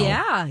Peacock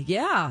now.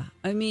 now.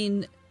 I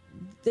mean,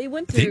 they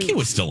went I through... think he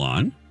was still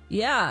on.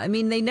 Yeah, I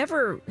mean, they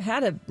never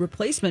had a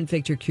replacement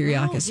Victor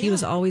Kiriakis. He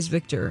was always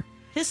Victor.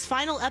 His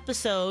final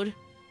episode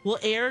will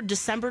air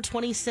December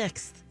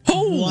 26th.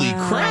 Holy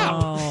crap.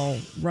 Oh,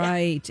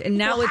 right. And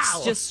now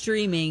it's just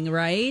streaming,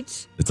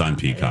 right? It's on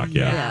Peacock,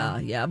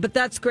 Yeah. But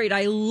that's great.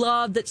 I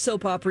love that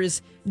soap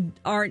operas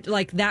aren't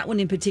like that one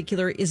in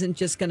particular isn't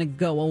just going to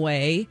go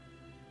away,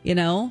 Yeah. I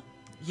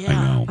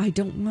know. I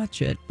don't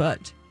watch it,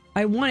 but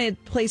I want a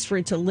place for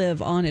it to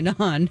live on and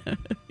on,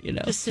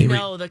 Just to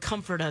know the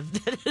comfort of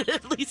that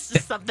at least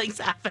something's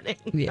happening.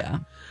 Yeah.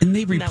 And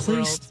they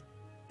replaced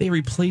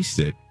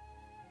it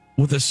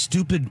with a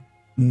stupid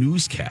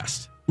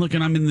newscast. Look,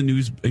 and I'm in the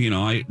news,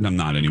 I'm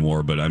not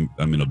anymore, but I'm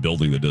in a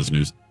building that does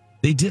news.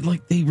 They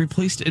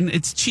replaced it, and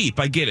it's cheap.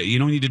 I get it. You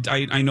don't need to,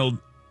 I know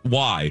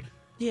why.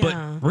 Yeah.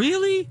 But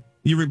really?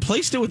 You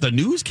replaced it with a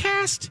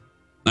newscast?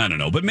 I don't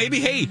know. But maybe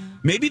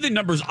the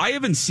numbers I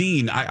haven't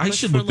seen, I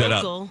should look that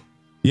up.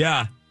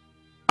 Yeah.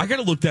 I got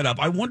to look that up.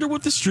 I wonder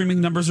what the streaming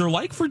numbers are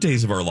like for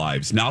Days of Our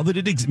Lives now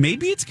that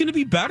maybe it's going to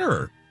be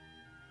better.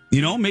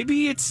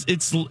 Maybe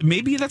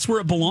maybe that's where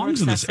it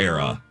belongs in this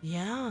era.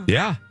 Yeah.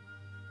 Yeah.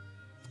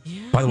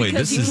 By the way,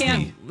 because this is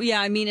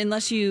I mean,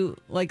 unless you,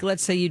 like,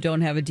 let's say you don't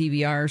have a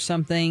DVR or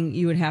something,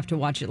 you would have to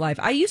watch it live.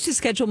 I used to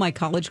schedule my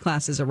college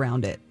classes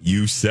around it.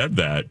 You said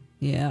that.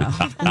 Yeah.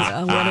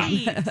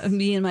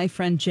 Me and my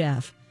friend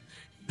Jeff.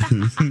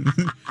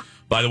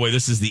 By the way,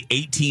 this is the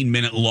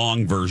 18-minute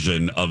long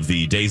version of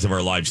the Days of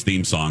Our Lives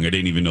theme song. I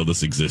didn't even know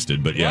this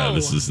existed, but yeah,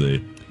 This is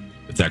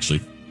it's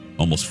actually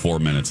almost 4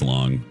 minutes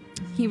long.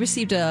 He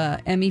received a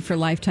Emmy for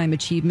Lifetime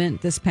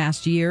Achievement this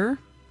past year.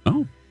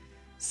 Oh.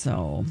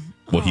 So...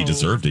 Well, he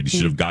deserved it. He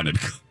should have gotten it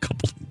a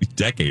couple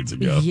decades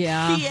ago.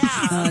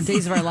 Yeah.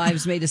 Days of Our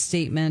Lives made a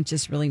statement,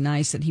 just really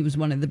nice, that he was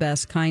one of the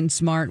best, kind,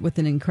 smart, with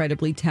an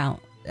incredibly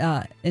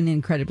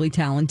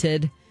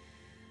talented.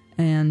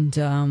 And,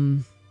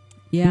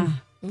 he'll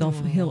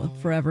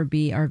forever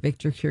be our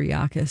Victor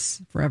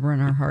Kiriakis, forever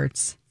in our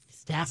hearts.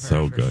 Staffer,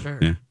 so good.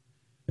 Sure.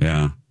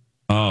 Yeah.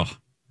 Oh,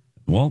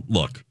 well,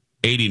 look,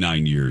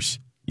 89 years.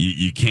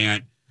 You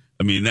can't,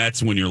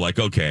 that's when you're like,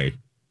 okay,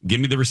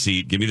 give me the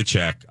receipt, give me the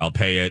check, I'll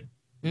pay it.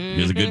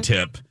 Here's a good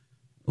tip.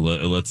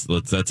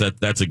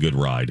 That's a good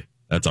ride.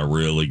 That's a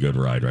really good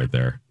ride right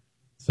there.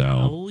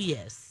 So,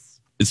 yes.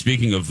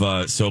 Speaking of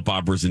soap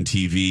operas and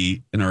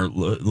TV, in our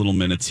little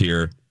minutes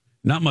here,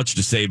 not much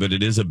to say, but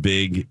it is a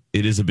big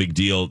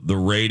deal. The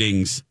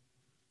ratings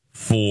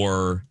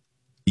for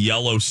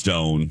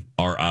Yellowstone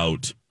are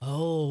out.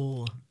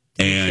 Oh,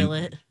 did they kill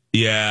it?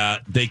 Yeah,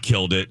 they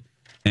killed it.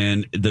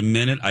 And the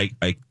minute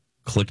I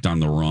clicked on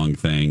the wrong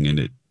thing and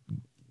it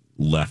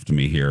left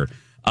me here.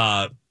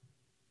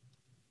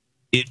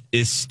 It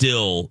is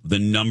still the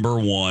number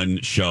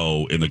one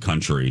show in the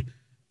country,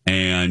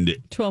 and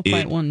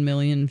 12.1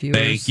 million viewers.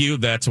 Thank you.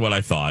 That's what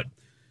I thought.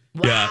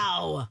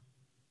 Wow.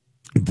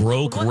 Yeah.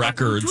 Broke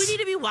records. Do we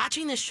need to be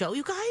watching this show,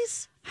 you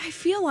guys? I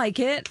feel like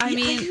it. I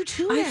do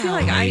too. I feel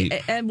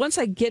like and once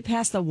I get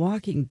past The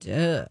Walking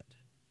Dead.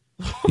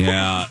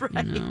 Yeah.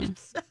 Right.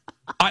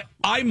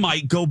 I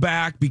might go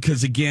back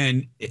because,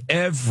 again,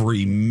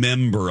 every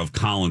member of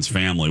Colin's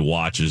family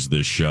watches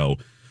this show.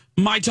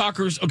 My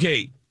talkers,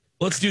 okay,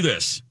 let's do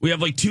this. We have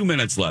like 2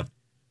 minutes left.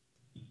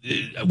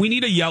 We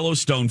need a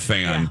Yellowstone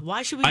fan. Yeah,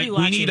 why should we be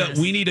watching this?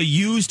 We need a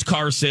used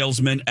car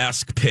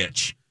salesman-esque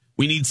pitch.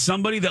 We need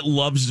somebody that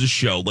loves the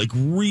show, like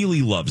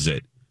really loves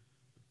it.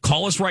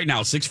 Call us right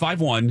now,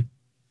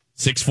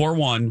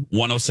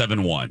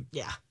 651-641-1071.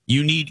 Yeah.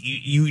 You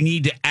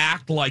need to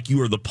act like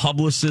you are the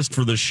publicist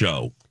for the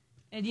show.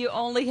 And you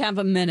only have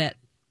a minute.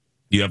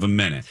 You have a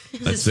minute.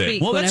 That's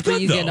it. Well, that's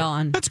good, though. Get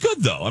on. That's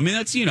good, though. I mean,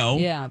 that's,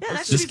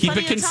 that just keep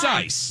it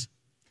concise.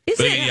 Is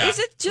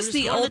it just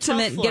the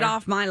ultimate get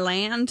off my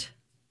land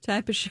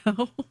type of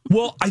show?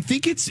 Well, I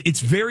think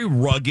it's very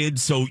rugged.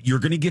 So you're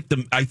going to get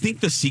I think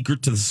the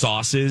secret to the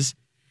sauce is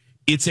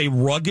it's a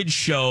rugged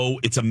show.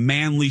 It's a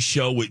manly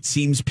show. It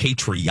seems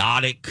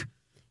patriotic,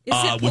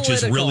 which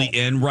is really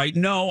in right.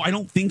 No, I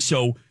don't think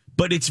so.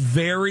 But it's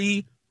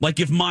very like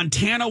if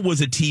Montana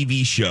was a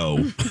TV show,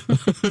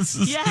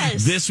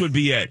 this would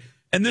be it.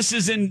 And this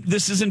is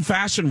in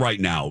fashion right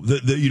now.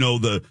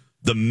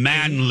 The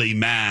manly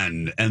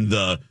man and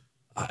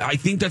I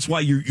think that's why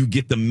you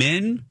get the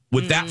men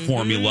with that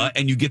formula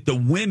and you get the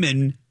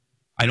women.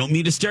 I don't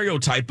mean to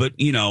stereotype, but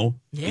you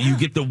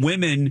get the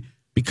women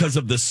because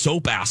of the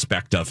soap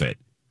aspect of it.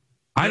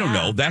 I don't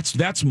know.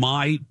 That's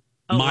my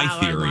theory.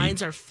 Our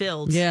lines are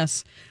filled.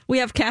 Yes. We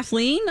have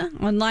Kathleen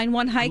on line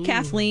 1. Hi,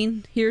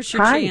 Kathleen. Here's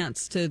your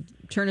chance to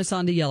turn us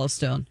on to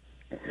Yellowstone.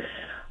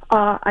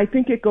 I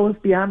think it goes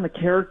beyond the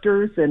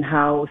characters and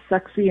how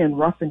sexy and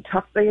rough and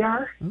tough they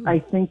are. I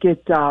think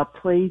it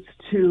plays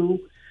to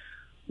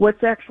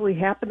what's actually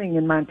happening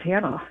in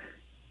Montana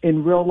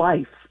in real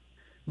life,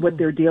 what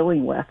they're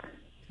dealing with.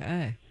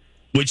 Okay.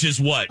 Which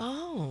is what?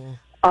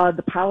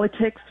 The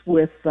politics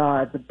with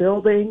the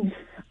building,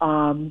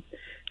 the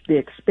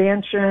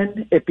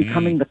expansion, it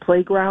becoming the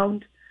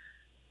playground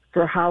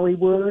for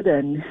Hollywood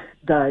and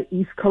the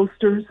East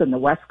Coasters and the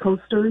West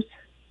Coasters.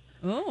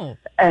 Oh.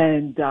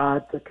 And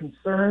the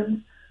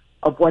concern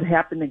of what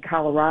happened in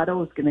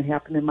Colorado is going to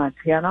happen in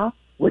Montana,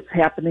 what's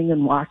happening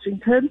in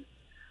Washington.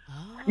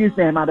 Excuse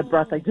me, I'm out of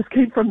breath. I just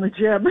came from the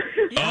gym.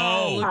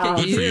 Oh, look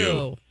at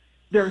you.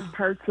 There's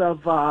parts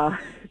of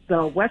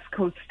the West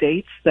Coast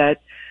states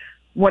that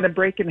want to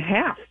break in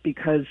half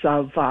because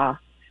of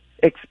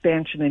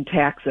expansion and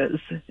taxes.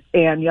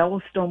 And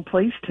Yellowstone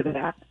plays to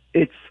that.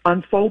 It's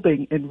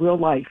unfolding in real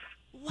life.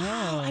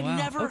 Wow, I've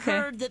never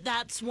heard that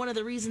that's one of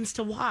the reasons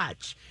to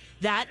watch.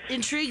 That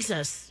intrigues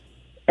us.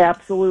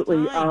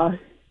 Absolutely.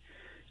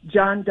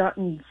 John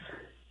Dutton's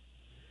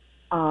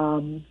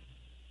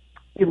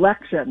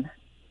election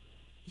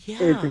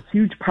is a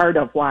huge part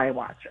of why I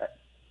watch it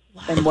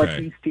and what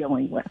he's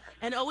dealing with.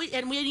 And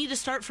we need to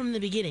start from the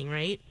beginning,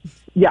 right?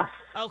 Yes.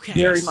 Okay.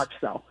 Very much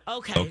so.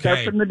 Okay.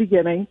 Start from the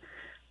beginning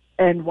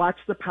and watch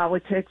the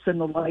politics and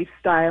the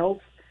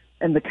lifestyles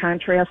and the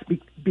contrast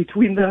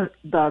between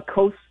the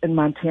coast and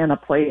Montana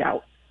play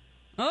out.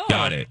 Oh,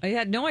 got it. I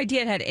had no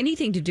idea it had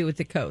anything to do with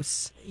the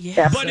coast.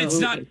 Yeah. But it's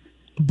not.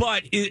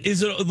 But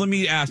is it? Let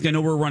me ask. I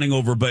know we're running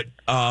over, but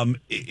but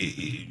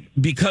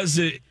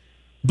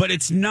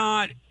it's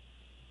not.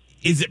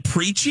 Is it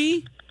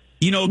preachy?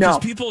 Because no,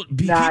 people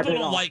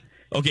don't like.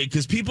 Okay,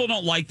 because people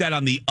don't like that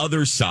on the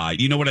other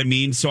side. You know what I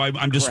mean? So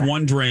I'm just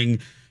wondering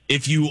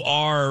if you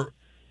are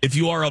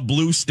a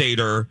blue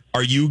stater,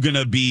 are you going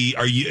to be?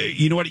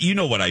 You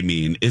know what I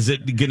mean? Is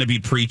it going to be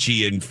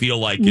preachy and feel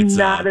like it's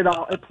not at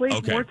all? It plays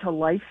more to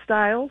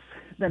lifestyles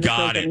than it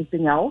does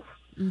anything else.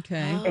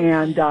 Okay,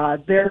 and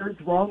there's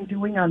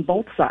wrongdoing on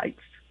both sides.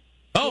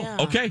 Oh,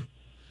 okay.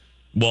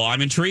 Well,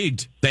 I'm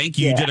intrigued. Thank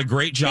you. You did a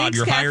great job. Thanks,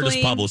 You're hired as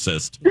Kathleen.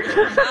 publicist. Bye.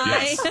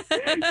 Yes.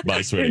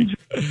 Bye, sweetie.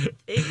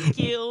 Thank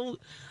you.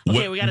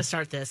 Okay, we got to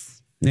start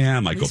this. Yeah, I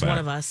might go back. One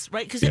of us,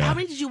 right? Because how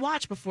many did you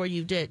watch before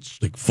you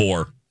ditched? Like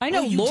 4. I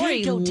know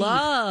Lori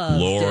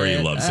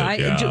loves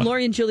it.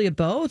 Lori and Julia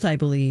both, I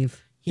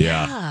believe.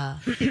 Yeah.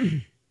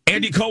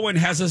 Andy Cohen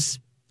has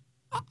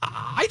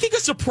I think, a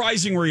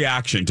surprising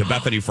reaction to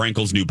Bethany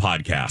Frankel's new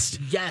podcast.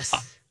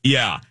 Yes.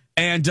 Yeah.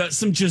 And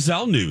some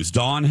Giselle news.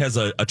 Dawn has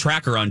a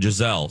tracker on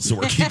Giselle, so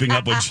we're keeping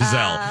up with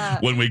Giselle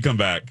when we come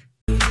back.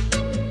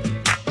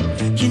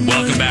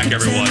 Welcome back,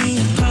 everyone.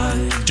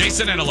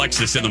 Jason and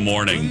Alexis in the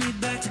morning.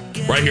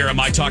 Right here on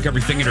My Talk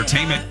Everything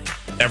Entertainment,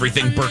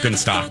 Everything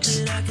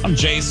Birkenstocks. I'm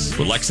Jace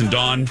with Lex and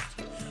Dawn.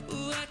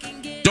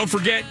 Don't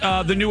forget,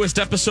 the newest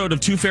episode of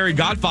Two Fairy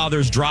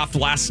Godfathers dropped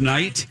last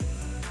night.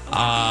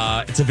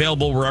 It's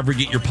available wherever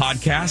you get your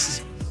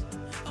podcasts.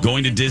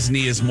 Going to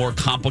Disney is more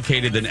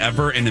complicated than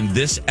ever. And in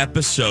this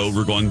episode,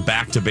 we're going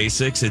back to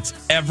basics. It's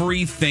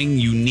everything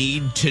you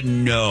need to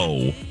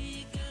know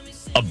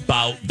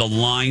about the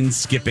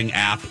line-skipping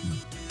app,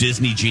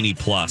 Disney Genie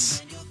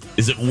Plus.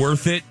 Is it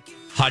worth it?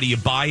 How do you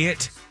buy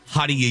it?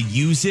 How do you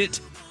use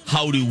it?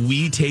 How do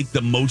we take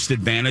the most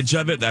advantage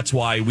of it? That's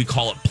why we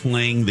call it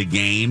playing the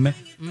game.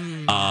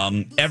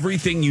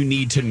 Everything you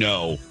need to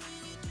know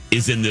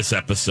is in this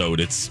episode.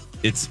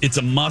 It's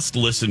a must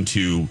listen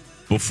to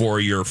before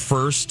your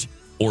first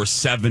or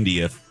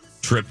 70th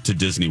trip to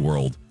Disney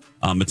World.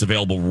 It's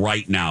available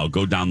right now.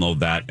 Go download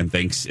that. And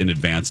thanks in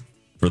advance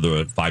for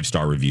the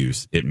 5-star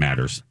reviews. It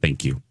matters.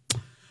 Thank you.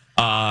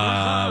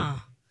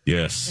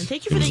 Yes. And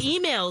thank you for the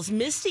emails.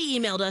 Misty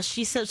emailed us.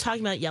 She's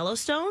talking about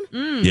Yellowstone.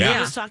 Yeah. She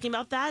was talking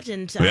about that.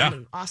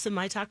 And awesome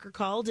My Talker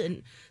called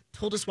and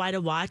told us why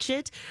to watch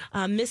it.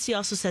 Misty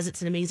also says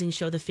it's an amazing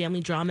show. The family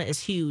drama is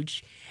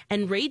huge.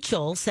 And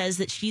Rachel says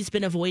that she's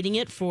been avoiding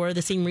it for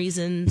the same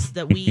reasons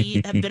that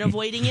we have been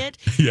avoiding it.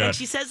 Yeah. And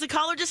she says the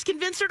caller just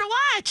convinced her to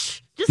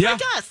watch, just like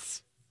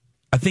us.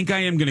 I think I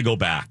am going to go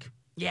back.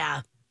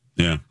 Yeah.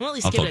 Yeah. Well, at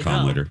least I'll give tell it a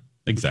Colin go. later.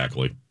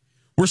 Exactly.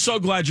 We're so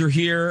glad you're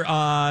here.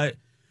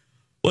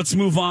 Let's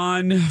move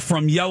on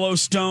from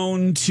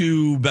Yellowstone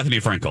to Bethany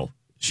Frankel.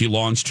 She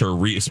launched her,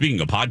 speaking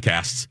of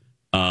podcasts,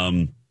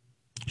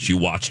 she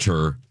watched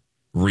her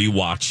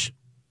rewatch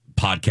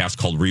podcast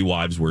called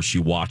Rewives, where she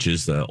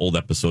watches the old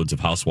episodes of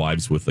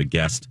Housewives with a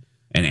guest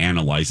and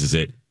analyzes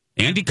it.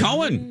 Andy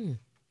Cohen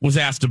was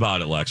asked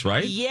about it, Lex,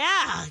 right?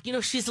 Yeah.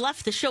 She's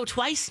left the show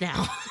twice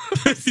now.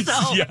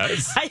 So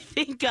Yes. I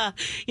think,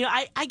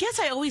 I guess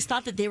I always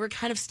thought that they were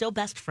kind of still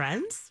best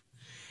friends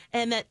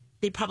and that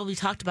they probably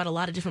talked about a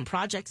lot of different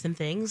projects and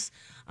things.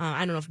 I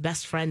don't know if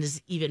best friend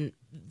is even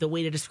the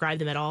way to describe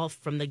them at all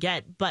from the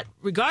get. But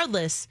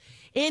regardless,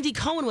 Andy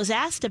Cohen was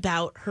asked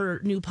about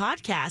her new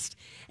podcast,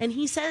 and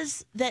he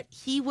says that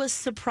he was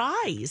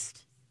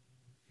surprised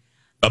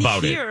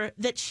about to hear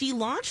that she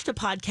launched a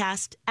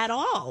podcast at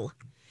all.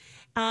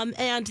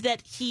 And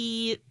that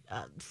he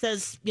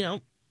says,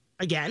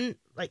 again,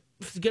 like,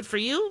 it's good for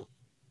you.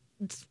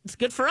 It's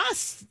good for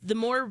us. The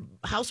more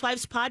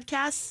Housewives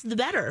podcasts, the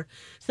better.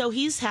 So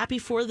he's happy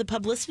for the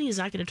publicity. He's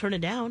not going to turn it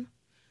down.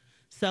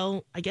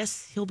 So I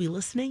guess he'll be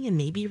listening and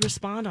maybe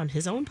respond on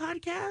his own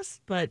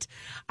podcast. But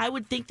I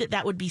would think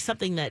that would be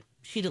something that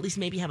she'd at least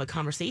maybe have a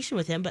conversation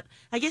with him. But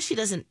I guess she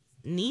doesn't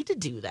need to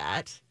do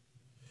that.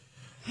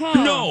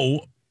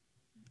 No.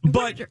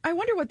 But I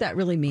wonder what that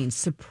really means.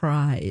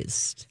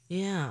 Surprised.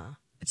 Yeah.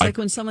 It's like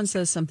when someone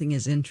says something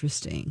is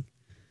interesting.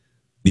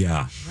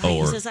 Yeah. Right,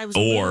 he says, "I was a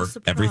little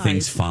surprised."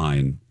 Everything's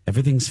fine.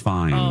 Everything's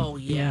fine. Oh,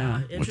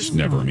 yeah. Which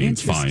never means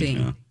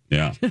fine.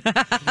 Yeah.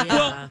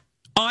 Well,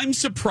 I'm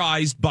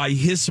surprised by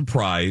his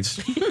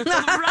surprise.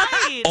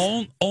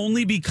 Right.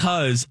 Only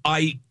because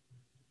I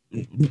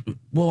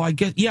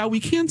guess, we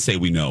can say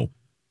we know.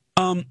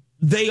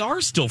 They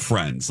are still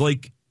friends.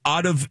 Like,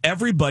 out of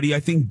everybody, I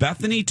think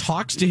Bethany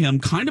talks to him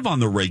kind of on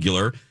the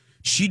regular.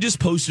 She just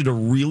posted a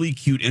really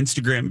cute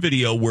Instagram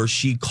video where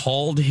she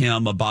called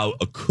him about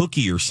a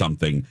cookie or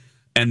something,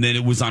 and then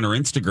it was on her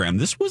Instagram.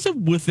 This was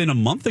within a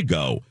month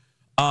ago.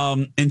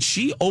 And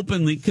she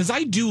openly, because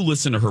I do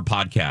listen to her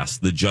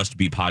podcast, the Just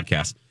Be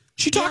podcast.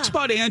 She talks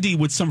about Andy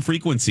with some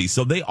frequency,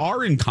 so they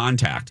are in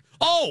contact.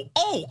 Oh,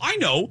 I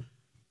know.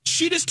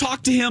 She just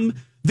talked to him.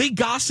 They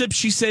gossip.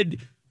 She said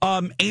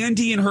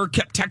Andy and her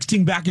kept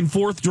texting back and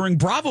forth during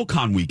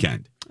BravoCon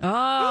weekend.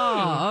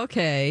 Oh,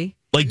 okay.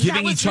 Like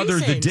giving each other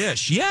the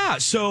dish. Yeah,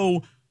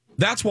 so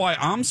that's why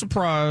I'm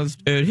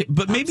surprised.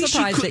 But maybe I'm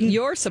surprised she couldn't. that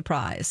you're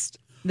surprised.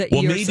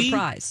 Maybe,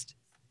 surprised.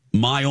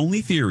 My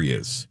only theory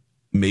is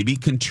maybe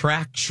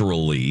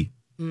contractually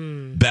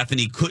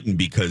Bethany couldn't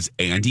because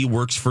Andy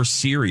works for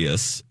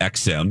Sirius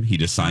XM. He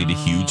just signed a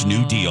huge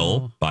new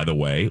deal, by the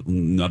way.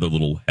 Another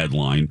little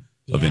headline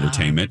of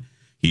entertainment.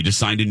 He just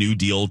signed a new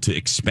deal to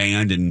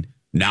expand and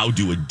now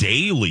do a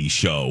daily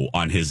show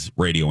on his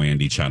Radio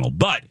Andy channel.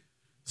 But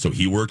so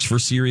he works for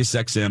Sirius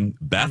XM.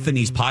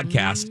 Bethany's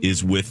podcast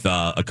is with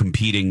a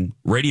competing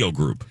radio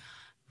group.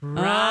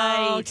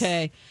 Right. Oh,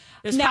 okay.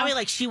 It's probably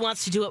like she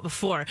wants to do it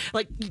before.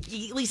 Like,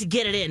 at least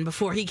get it in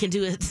before he can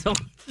do his own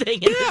thing.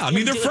 Yeah, I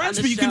mean, they're friends,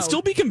 but you can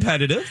still be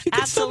competitive. You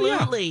can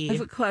Absolutely. I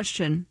have a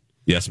question.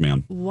 Yes,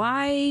 ma'am.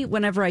 Why,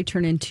 whenever I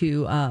turn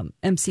into,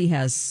 MC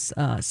has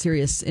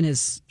Sirius in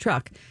his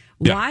truck,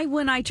 why,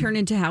 when I turn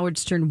into Howard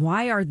Stern,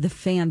 why are the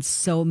fans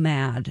so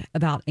mad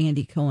about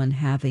Andy Cohen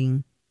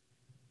having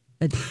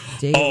a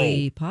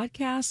daily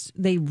podcast?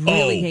 They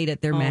really hate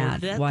it. They're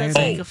mad. Why that's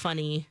are like they? a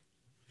funny.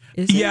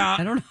 Is it? Yeah.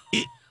 I don't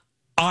know.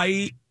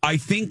 I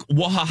think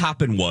what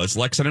happened was,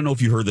 Lex, I don't know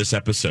if you heard this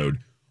episode.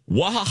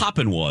 What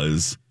happened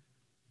was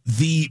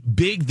the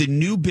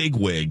new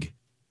bigwig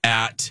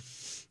at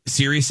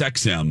Sirius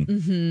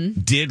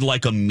XM did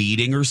like a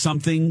meeting or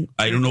something.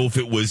 I don't know if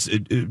it was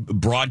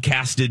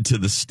broadcasted to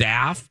the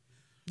staff.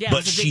 Yeah, but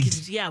it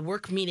was a big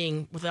work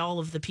meeting with all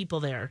of the people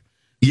there.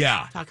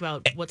 Yeah. Talk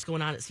about what's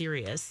going on at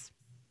Sirius.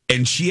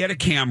 And she had a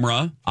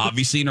camera,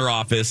 obviously in her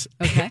office,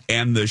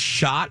 and the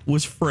shot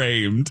was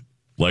framed.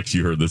 Lex,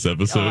 you heard this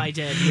episode? Oh, I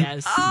did,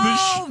 yes.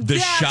 The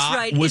that's shot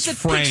right. was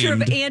it's a picture of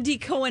framed Andy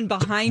Cohen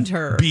behind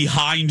her.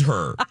 Behind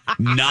her.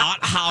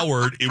 Not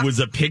Howard. It was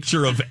a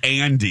picture of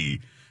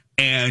Andy.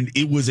 And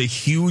it was a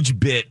huge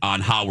bit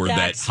on Howard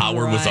that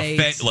Howard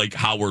was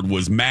Howard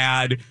was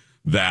mad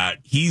that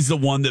he's the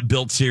one that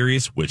built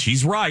Sirius, which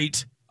he's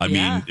right. I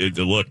mean,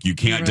 look, you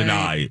can't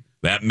deny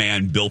that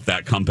man built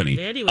that company.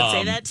 Andy would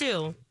say that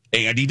too.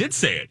 Andy did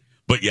say it.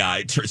 But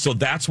yeah, so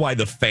that's why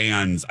the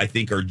fans, I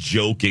think, are not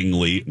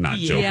jokingly.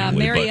 Yeah,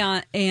 Mary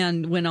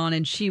Ann went on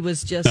and she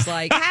was just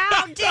like,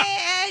 how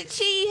dare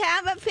she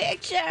have a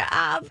picture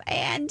of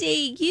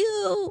Andy?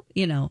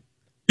 You know,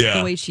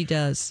 the way she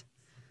does.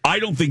 I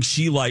don't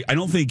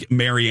think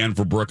Mary Ann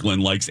for Brooklyn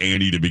likes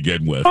Andy to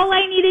begin with. All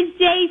I need is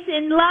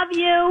Jason. Love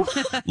you.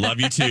 Love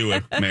you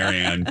too, Mary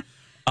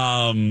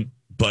Ann.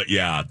 But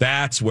yeah,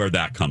 that's where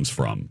that comes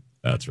from.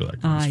 That's where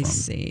that comes from. I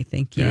see.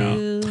 Thank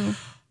you.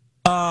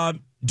 Yeah.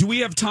 Do we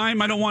have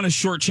time? I don't want to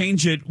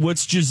shortchange it.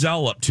 What's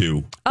Giselle up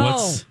to?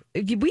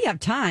 we have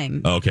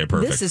time. Okay,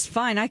 perfect. This is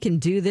fine. I can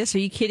do this. Are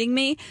you kidding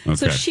me? Okay.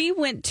 So she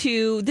went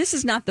to, this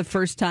is not the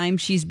first time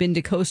she's been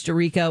to Costa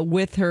Rica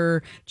with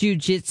her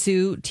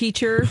jiu-jitsu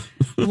teacher,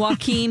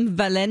 Joaquim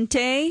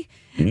Valente.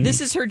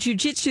 This is her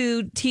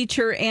jiu-jitsu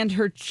teacher and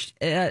her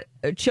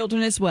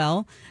children as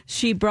well.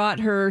 She brought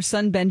her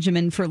son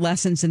Benjamin for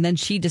lessons, and then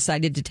she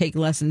decided to take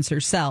lessons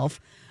herself.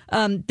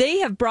 They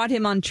have brought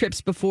him on trips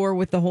before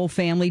with the whole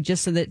family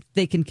just so that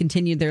they can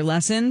continue their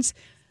lessons.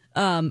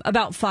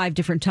 About 5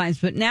 different times,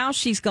 but now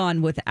she's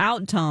gone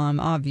without Tom,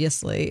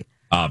 obviously.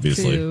 And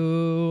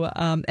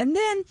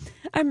then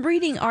I'm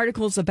reading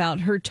articles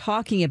about her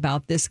talking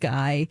about this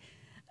guy,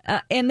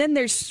 and then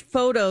there's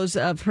photos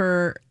of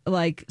her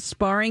like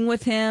sparring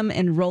with him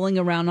and rolling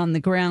around on the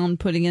ground,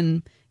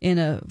 putting in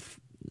a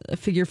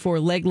figure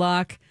 4 leg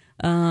lock.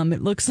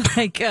 It looks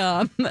like.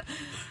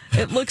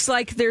 It looks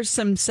like there's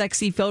some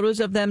sexy photos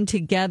of them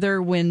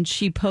together when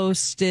she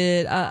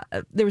posted.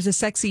 There was a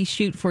sexy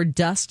shoot for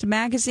Dust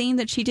magazine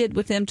that she did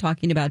with him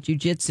talking about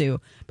jiu-jitsu.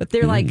 But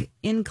they're like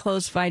in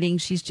close fighting.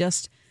 She's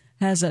just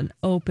has an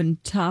open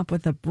top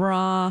with a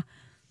bra.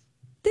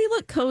 They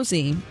look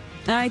cozy.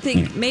 I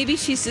think maybe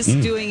she's just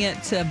doing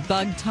it to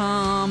bug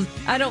Tom.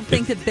 I don't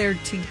think that they're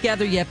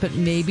together yet, but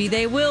maybe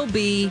they will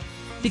be.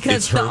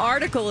 Because the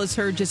article is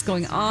her just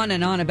going on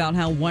and on about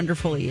how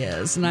wonderful he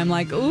is. And I'm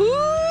like,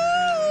 ooh.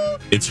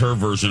 It's her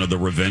version of the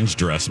revenge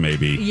dress,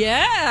 maybe.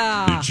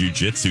 Yeah. The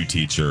jiu-jitsu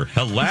teacher.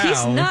 Hello.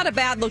 He's not a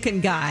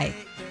bad-looking guy.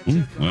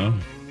 Well,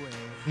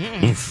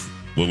 oof.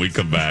 When we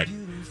come back,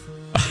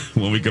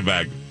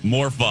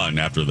 more fun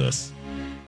after this.